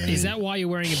human being. Is that why you're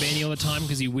wearing a beanie all the time?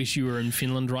 Because you wish you were in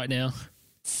Finland right now?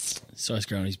 Starts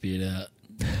growing his beard out.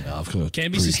 I've got a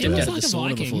Canby's just pretty stepped out bad, of the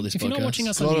sauna before this If you're not podcast. watching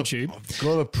us on YouTube, I've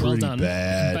got a pretty done.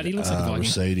 bad But he looks like a Viking.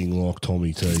 receding like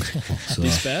Tommy T. So,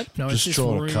 This bad? no, it's just just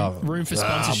trying to room, cover. room for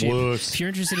Ah, sponsorship. worse. If you're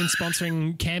interested in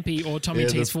sponsoring Campy or Tommy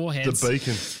T's foreheads, The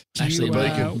beacon. Actually, you,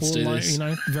 Beacon, let's do will, this.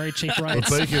 very cheap rates.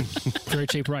 The beacon. Very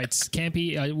cheap rates.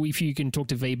 Campy, if you can talk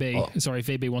to VB, sorry, if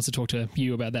VB wants to talk to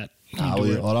you about that. You I do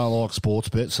it. don't like sports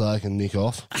bets, so they can nick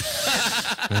off.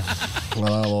 I don't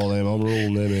like them. I'm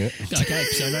ruling them out. Okay,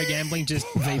 so no gambling, just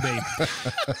VB.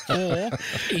 Or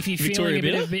if you're Victoria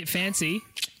feeling a Bitter? bit fancy,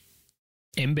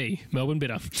 MB, Melbourne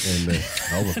Bitter. And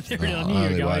Melbourne. I knew you were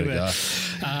Only way going to there.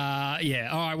 go. Yeah.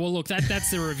 All right. Well, look, that's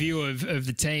the review of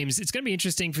the teams. It's going to be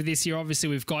interesting for this year. Obviously,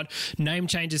 we've got name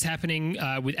changes happening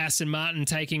with Aston Martin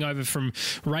taking over from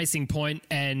Racing Point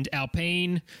and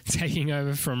Alpine taking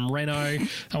over from Renault.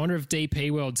 I wonder if DP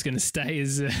World's going to stay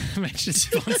as a major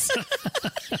sponsor.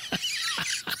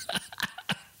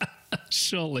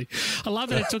 Surely. I love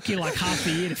that it took you like half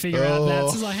a year to figure out that.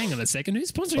 So it's like, hang on a second, who's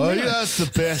sponsoring Oh, Renault? yeah, that's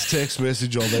the best text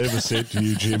message I've ever sent to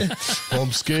you, Jim.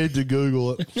 I'm scared to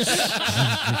Google it. If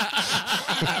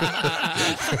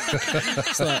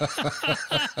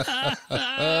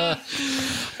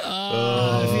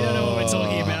you don't know what we're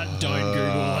talking about, don't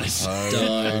Google it.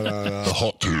 Don't. The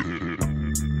hot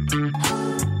tip.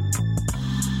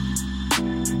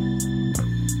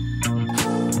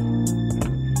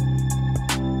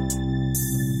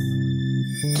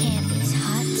 Campy's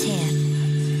hot tip.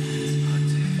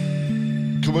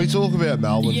 Can we talk about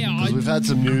Melbourne? Yeah, Because we've had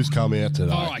some news come out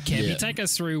today. All right, Campy, Yeah. take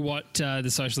us through what the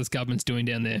socialist government's doing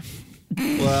down there.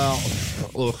 Well,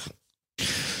 look,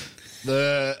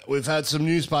 we've had some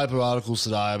newspaper articles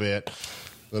today about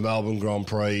the Melbourne Grand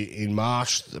Prix in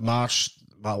March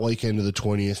weekend of the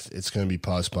 20th. It's going to be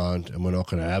postponed, and we're not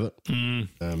going to have it.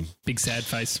 Big sad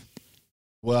face.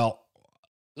 Well,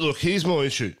 look, here's my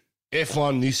issue.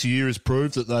 F1 this year has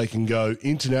proved that they can go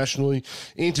internationally,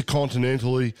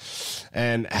 intercontinentally,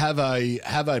 and have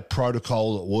a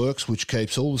protocol that works, which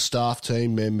keeps all the staff,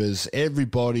 team members,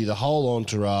 everybody, the whole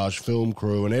entourage, film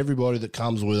crew, and everybody that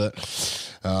comes with it,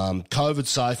 COVID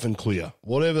safe and clear.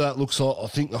 Whatever that looks like, I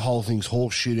think the whole thing's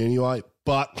horse shit anyway.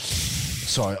 But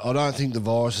sorry, I don't think the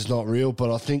virus is not real,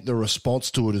 but I think the response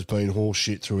to it has been horse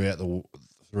shit throughout the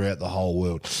whole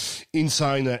world. In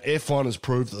saying that, F1 has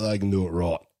proved that they can do it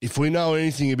right. If we know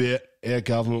anything about our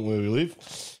government where we live,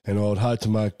 and I would hate to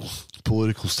make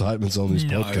political statements on this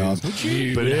podcast,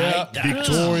 but our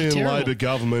Victorian Terrible. Labor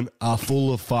government are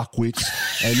full of fuckwits.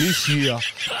 And this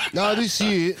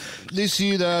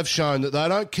year they have shown that they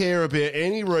don't care about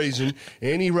any reason,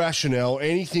 any rationale,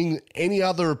 anything, any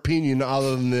other opinion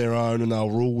other than their own, and they'll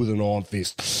rule with an iron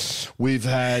fist. We've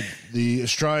had the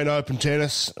Australian Open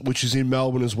Tennis, which is in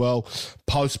Melbourne as well,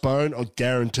 postponed. I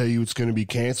guarantee you it's going to be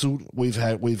cancelled.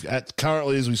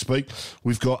 Currently as we speak,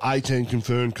 we've got 18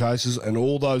 confirmed cases, and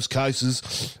all those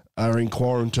cases are in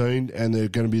quarantine, and they're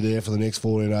going to be there for the next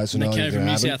 14 days. So They nothing's came from gonna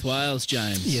New happen. South Wales,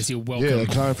 James. Yes, you're welcome. Yeah, they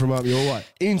came from up your way.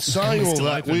 In saying we're all still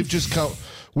that, open.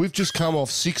 we've just come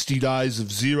off 60 days of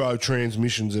zero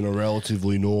transmissions in a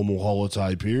relatively normal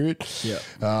holiday period. Yeah.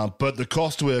 But the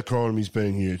cost to our economy's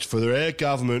been huge. For our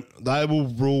government, they will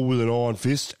rule with an iron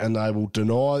fist, and they will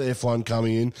deny F1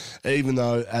 coming in, even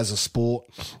though as a sport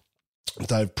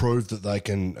they've proved that they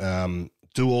can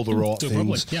do all the right Do it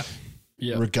properly. things. Yeah.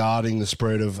 Yeah. Regarding the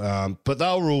spread of, but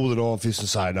they'll rule with an iron fist and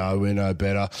say, no, we know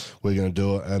better, we're going to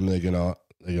do it, and they're going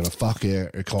to fuck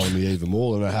our economy even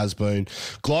more than it has been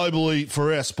globally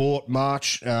for our sport.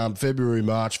 February,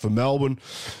 March for Melbourne,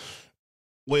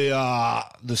 we are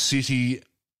the city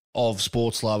of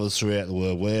sports lovers throughout the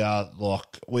world.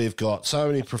 We've got so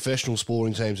many professional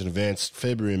sporting teams and events.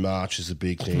 February and March is a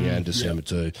big thing, and December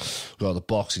too. We've got the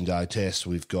Boxing Day test.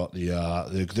 We've got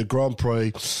the Grand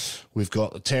Prix. We've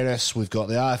got the tennis. We've got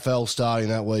the AFL starting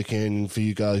that weekend. For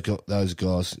you guys, those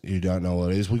guys who don't know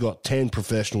what it is, we've got 10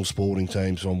 professional sporting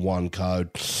teams on one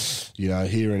code,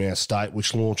 here in our state,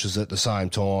 which launches at the same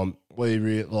time.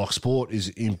 Sport is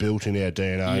inbuilt in our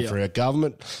DNA. Yeah. For our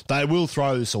government, they will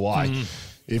throw this away.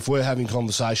 If we're having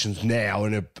conversations now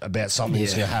about something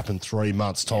that's going to happen 3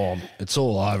 months' time, it's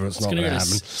all over. It's not Going going to to go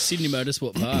to happen. Sydney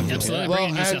Motorsport Park. Absolutely. Well, Bring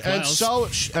in New South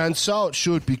Wales. and so it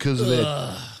should, because of their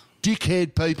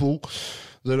dickhead people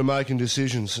that are making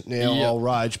decisions. Now Yep. I'll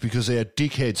rage because our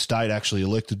dickhead state actually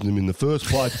elected them in the first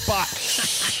place, but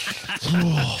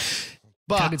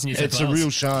It's New South it's a Wales. real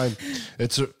shame.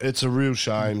 It's a real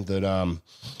shame that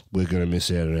we're going to miss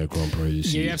out on our Grand Prix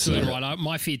this year. You're absolutely right.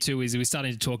 My fear too is we're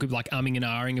starting to talk like umming and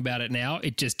ahhing about it now.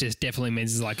 It just definitely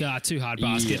means it's like, too hard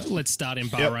basket. Yeah. Let's start in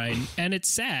Bahrain. And it's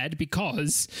sad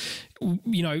because,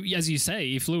 you know, as you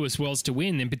say, if Lewis was to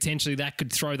win, then potentially that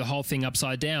could throw the whole thing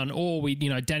upside down. Or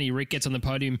Danny Rick gets on the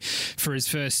podium for his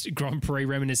first Grand Prix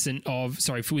with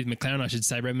McLaren, I should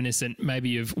say, reminiscent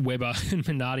maybe of Webber and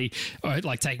Minardi,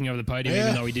 like taking over the podium,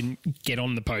 even though he didn't get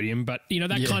on the podium. But,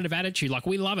 that kind of attitude, like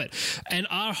we love it. And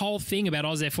our whole thing about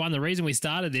Oz F1, the reason we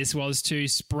started this was to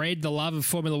spread the love of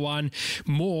Formula One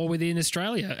more within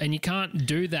Australia. And you can't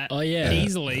do that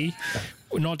easily.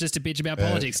 Not just to bitch about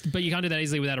politics, but you can't do that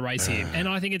easily without a race here. And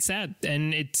I think it's sad.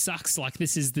 And it sucks. Like,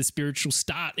 this is the spiritual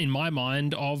start, in my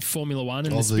mind, of Formula One,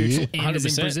 and the spiritual end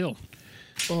is in Brazil.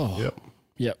 Oh,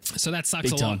 Yep. So that sucks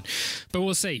Big a lot. But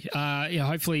we'll see.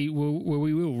 Hopefully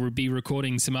we will be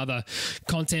recording some other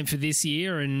content for this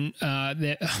year. And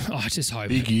I just hope.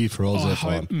 Big year for Oz F1. I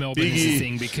hope Melbourne is the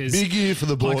thing, because big year for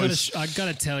the boys. I got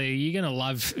to tell you, you're going to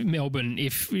love Melbourne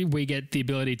if we get the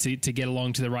ability to get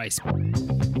along to the race.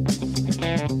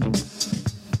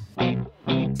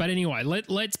 But anyway,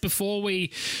 let's before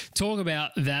we talk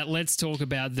about that, let's talk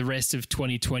about the rest of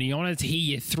 2020. I wanted to hear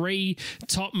your 3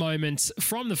 top moments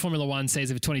from the Formula One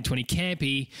season of 2020.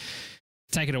 Campy,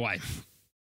 take it away.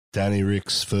 Danny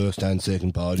Rick's first and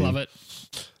second podium. Love it.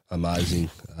 Amazing.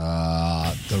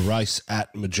 The race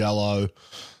at Mugello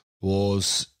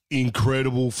was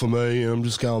incredible for me. I'm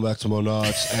just going back to my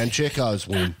notes. And Checo's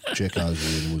win.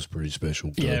 Was pretty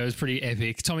special too. Yeah, it was pretty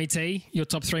epic. Tommy T, your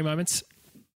top 3 moments?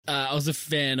 I was a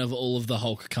fan of all of the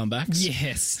Hulk comebacks.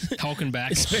 Yes, Hulking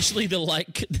back. Especially the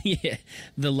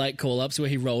late call-ups where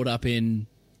he rolled up in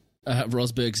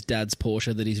Rosberg's dad's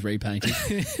Porsche that he's repainted.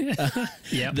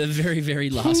 The very,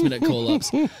 very last-minute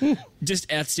call-ups.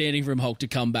 Just outstanding from Hulk to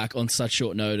come back on such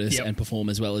short notice and perform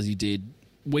as well as he did.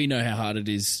 We know how hard it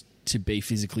is to be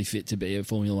physically fit to be a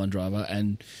Formula One driver,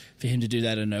 and for him to do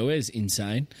that out of nowhere is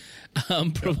insane.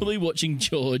 Probably watching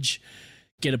George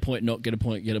get a point, not get a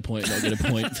point, get a point, not get a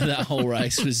point for that whole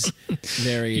race was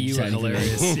very entertaining. You were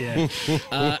hilarious,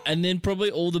 yeah. And then probably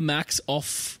all the Max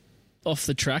off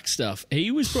the track stuff.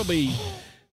 He was probably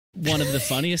one of the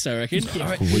funniest, I reckon.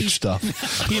 Which stuff?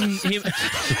 Him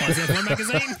F1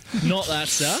 magazine? Not that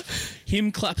stuff.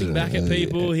 Him clapping back at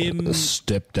people.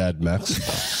 Stepdad Max.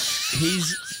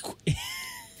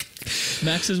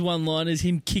 Max's one-line is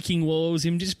him kicking walls,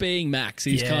 him just being Max.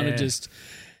 He's kind of just...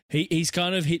 He's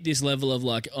kind of hit this level of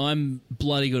like, I'm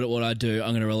bloody good at what I do. I'm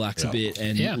going to relax a bit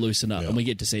and loosen up. And we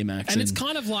get to see Max. And it's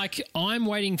kind of like, I'm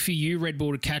waiting for you, Red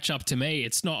Bull, to catch up to me.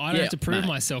 It's not, I don't have to prove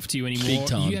myself to you anymore. Big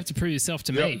time. You have to prove yourself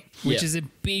to me, which is a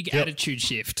big attitude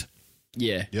shift.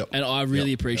 Yeah. And I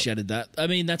really appreciated that. I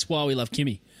mean, that's why we love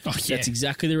Kimi. Oh, yeah. That's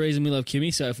exactly the reason we love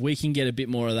Kimi. So if we can get a bit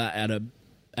more of that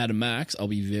out of Max, I'll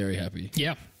be very happy.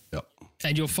 Yeah.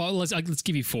 And your 4, let's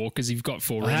give you 4 because you've got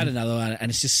 4. I had another one,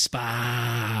 and it's just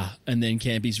Spa, and then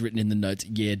Campy's written in the notes,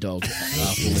 "Yeah, dog."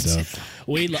 Afterwards,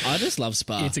 I just love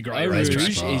Spa. It's a great racetrack.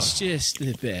 It's just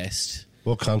the best.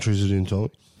 What country is it in,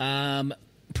 Tommy?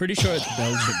 Pretty sure it's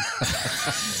Belgium.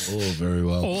 Oh, very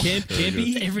well.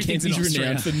 Campy's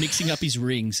renowned for mixing up his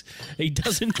rings. He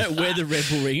doesn't know where the Red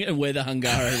Bull ring and where the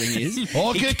Hungaro ring is.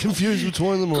 I get confused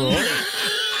between them, all right?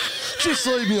 Just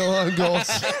leave me alone, guys.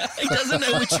 He doesn't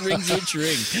know which ring's which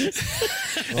ring.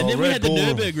 And then we had the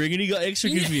Nürburgring, and he got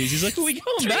extra confused. He's like, "Are we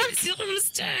going back?" I still don't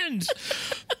understand.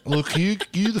 Look, you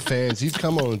the fans, you've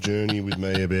come on a journey with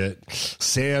me about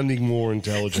sounding more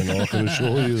intelligent. I can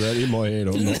assure you that in my head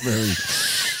I'm not very...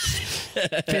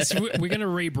 Pess, we're going to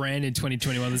rebrand in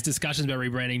 2021. There's discussions about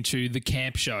rebranding to The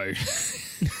Camp Show.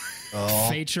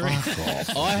 Featuring.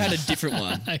 I had a different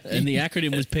one, and the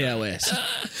acronym was POS.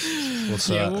 What's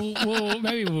that?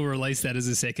 Maybe we'll release that as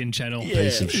a second channel.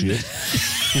 Piece of shit.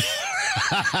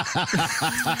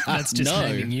 That's just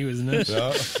naming you, isn't it?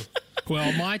 No.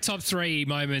 Well, my top 3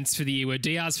 moments for the year were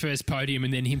DR's first podium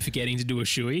and then him forgetting to do a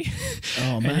shoey.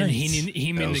 Oh, man. And then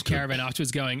him in the caravan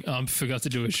afterwards going, forgot to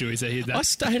do a shoey, so here's that. I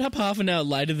stayed up half an hour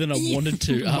later than I wanted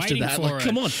to after that. Like,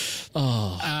 come on.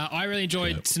 I really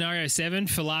enjoyed Scenario 7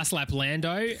 for last lap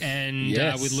Lando and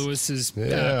with Lewis's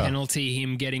penalty,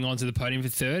 him getting onto the podium for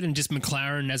 3rd, and just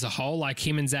McLaren as a whole, like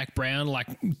him and Zach Brown, like,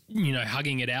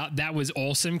 hugging it out. That was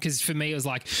awesome because for me it was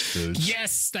like,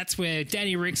 yes, that's where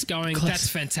Danny Rick's going. That's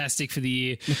fantastic for the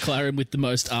year. McLaren with the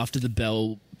most after the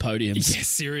bell podiums. Yes,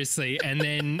 seriously. And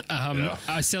then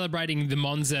celebrating the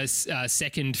Monza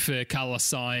second for Carlos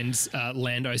Sainz,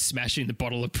 Lando smashing the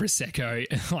bottle of Prosecco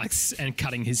and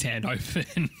cutting his hand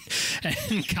open,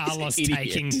 and Carlos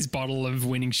taking his bottle of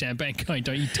winning champagne going,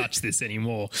 don't you touch this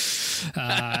anymore.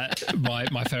 My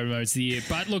favourite moments of the year.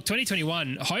 But look,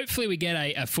 2021, hopefully we get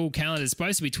a full calendar. It's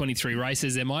supposed to be 23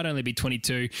 races. There might only be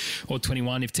 22 or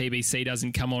 21 if TBC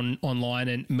doesn't come online,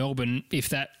 and Melbourne, if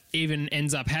that even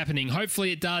ends up happening.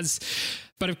 Hopefully it does.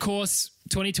 But of course,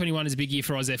 2021 is a big year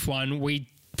for Oz F1. We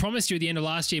promised you at the end of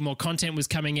last year more content was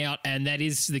coming out, and that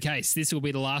is the case. This will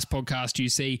be the last podcast you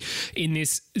see in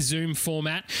this Zoom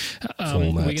format.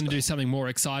 We're going to do something more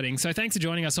exciting. So thanks for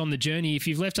joining us on the journey. If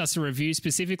you've left us a review,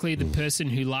 specifically the person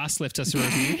who last left us a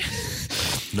review...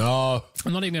 No.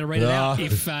 I'm not even going to read it out.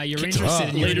 If you're interested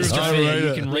in Leader of the Fan,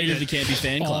 you can read it the Campy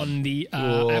Fan Club on the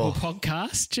Apple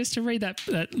Podcast. Just to read that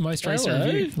most recent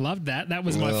review. Loved that. That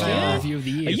was my favourite review of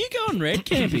the year. Are you going red,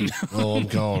 Campy? I'm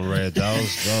going red. That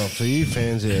was for you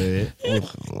fans out there.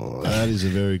 That is a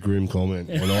very grim comment.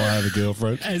 When I have a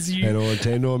girlfriend and I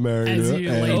intend on marrying her,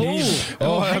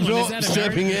 I'm not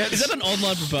stepping out. Is that an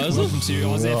online proposal? Welcome to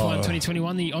Oz F1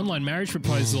 2021, the online marriage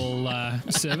proposal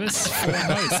service for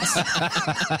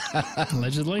hosts.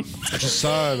 Allegedly. Just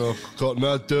saying, I've got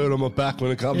no dirt on my back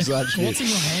when it comes to that shit. What's in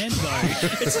your hand, though?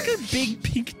 It's like a big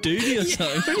pink doody or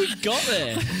something. What have you got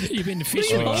there? You've been to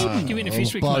Fish Week. You've been to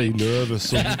Fish Week. I'm bloody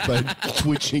nervous. I've been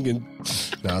twitching and...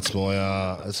 No,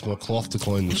 it's my cloth to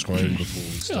clean the screen before we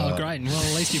start. Oh, great. Well,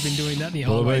 at least you've been doing that the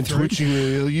whole I've way been through. twitching.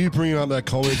 You bringing up that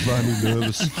comment made me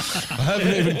nervous. I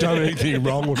haven't even done anything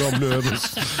wrong, but I'm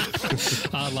nervous.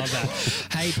 I love that.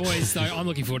 Hey, boys, though, I'm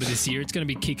looking forward to this year. It's going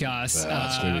to be kick-ass.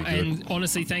 And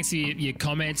honestly, thanks for your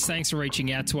comments. Thanks for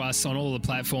reaching out to us on all the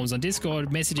platforms, on Discord,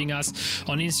 messaging us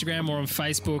on Instagram or on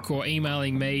Facebook, or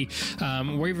emailing me.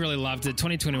 We've really loved it.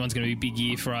 2021 is going to be a big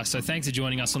year for us. So thanks for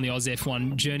joining us on the Oz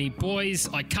F1 journey. Boys,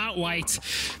 I can't wait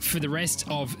for the rest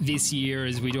of this year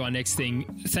as we do our next thing.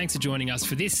 Thanks for joining us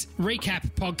for this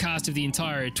recap podcast of the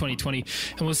entire 2020.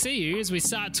 And we'll see you as we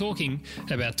start talking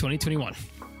about 2021.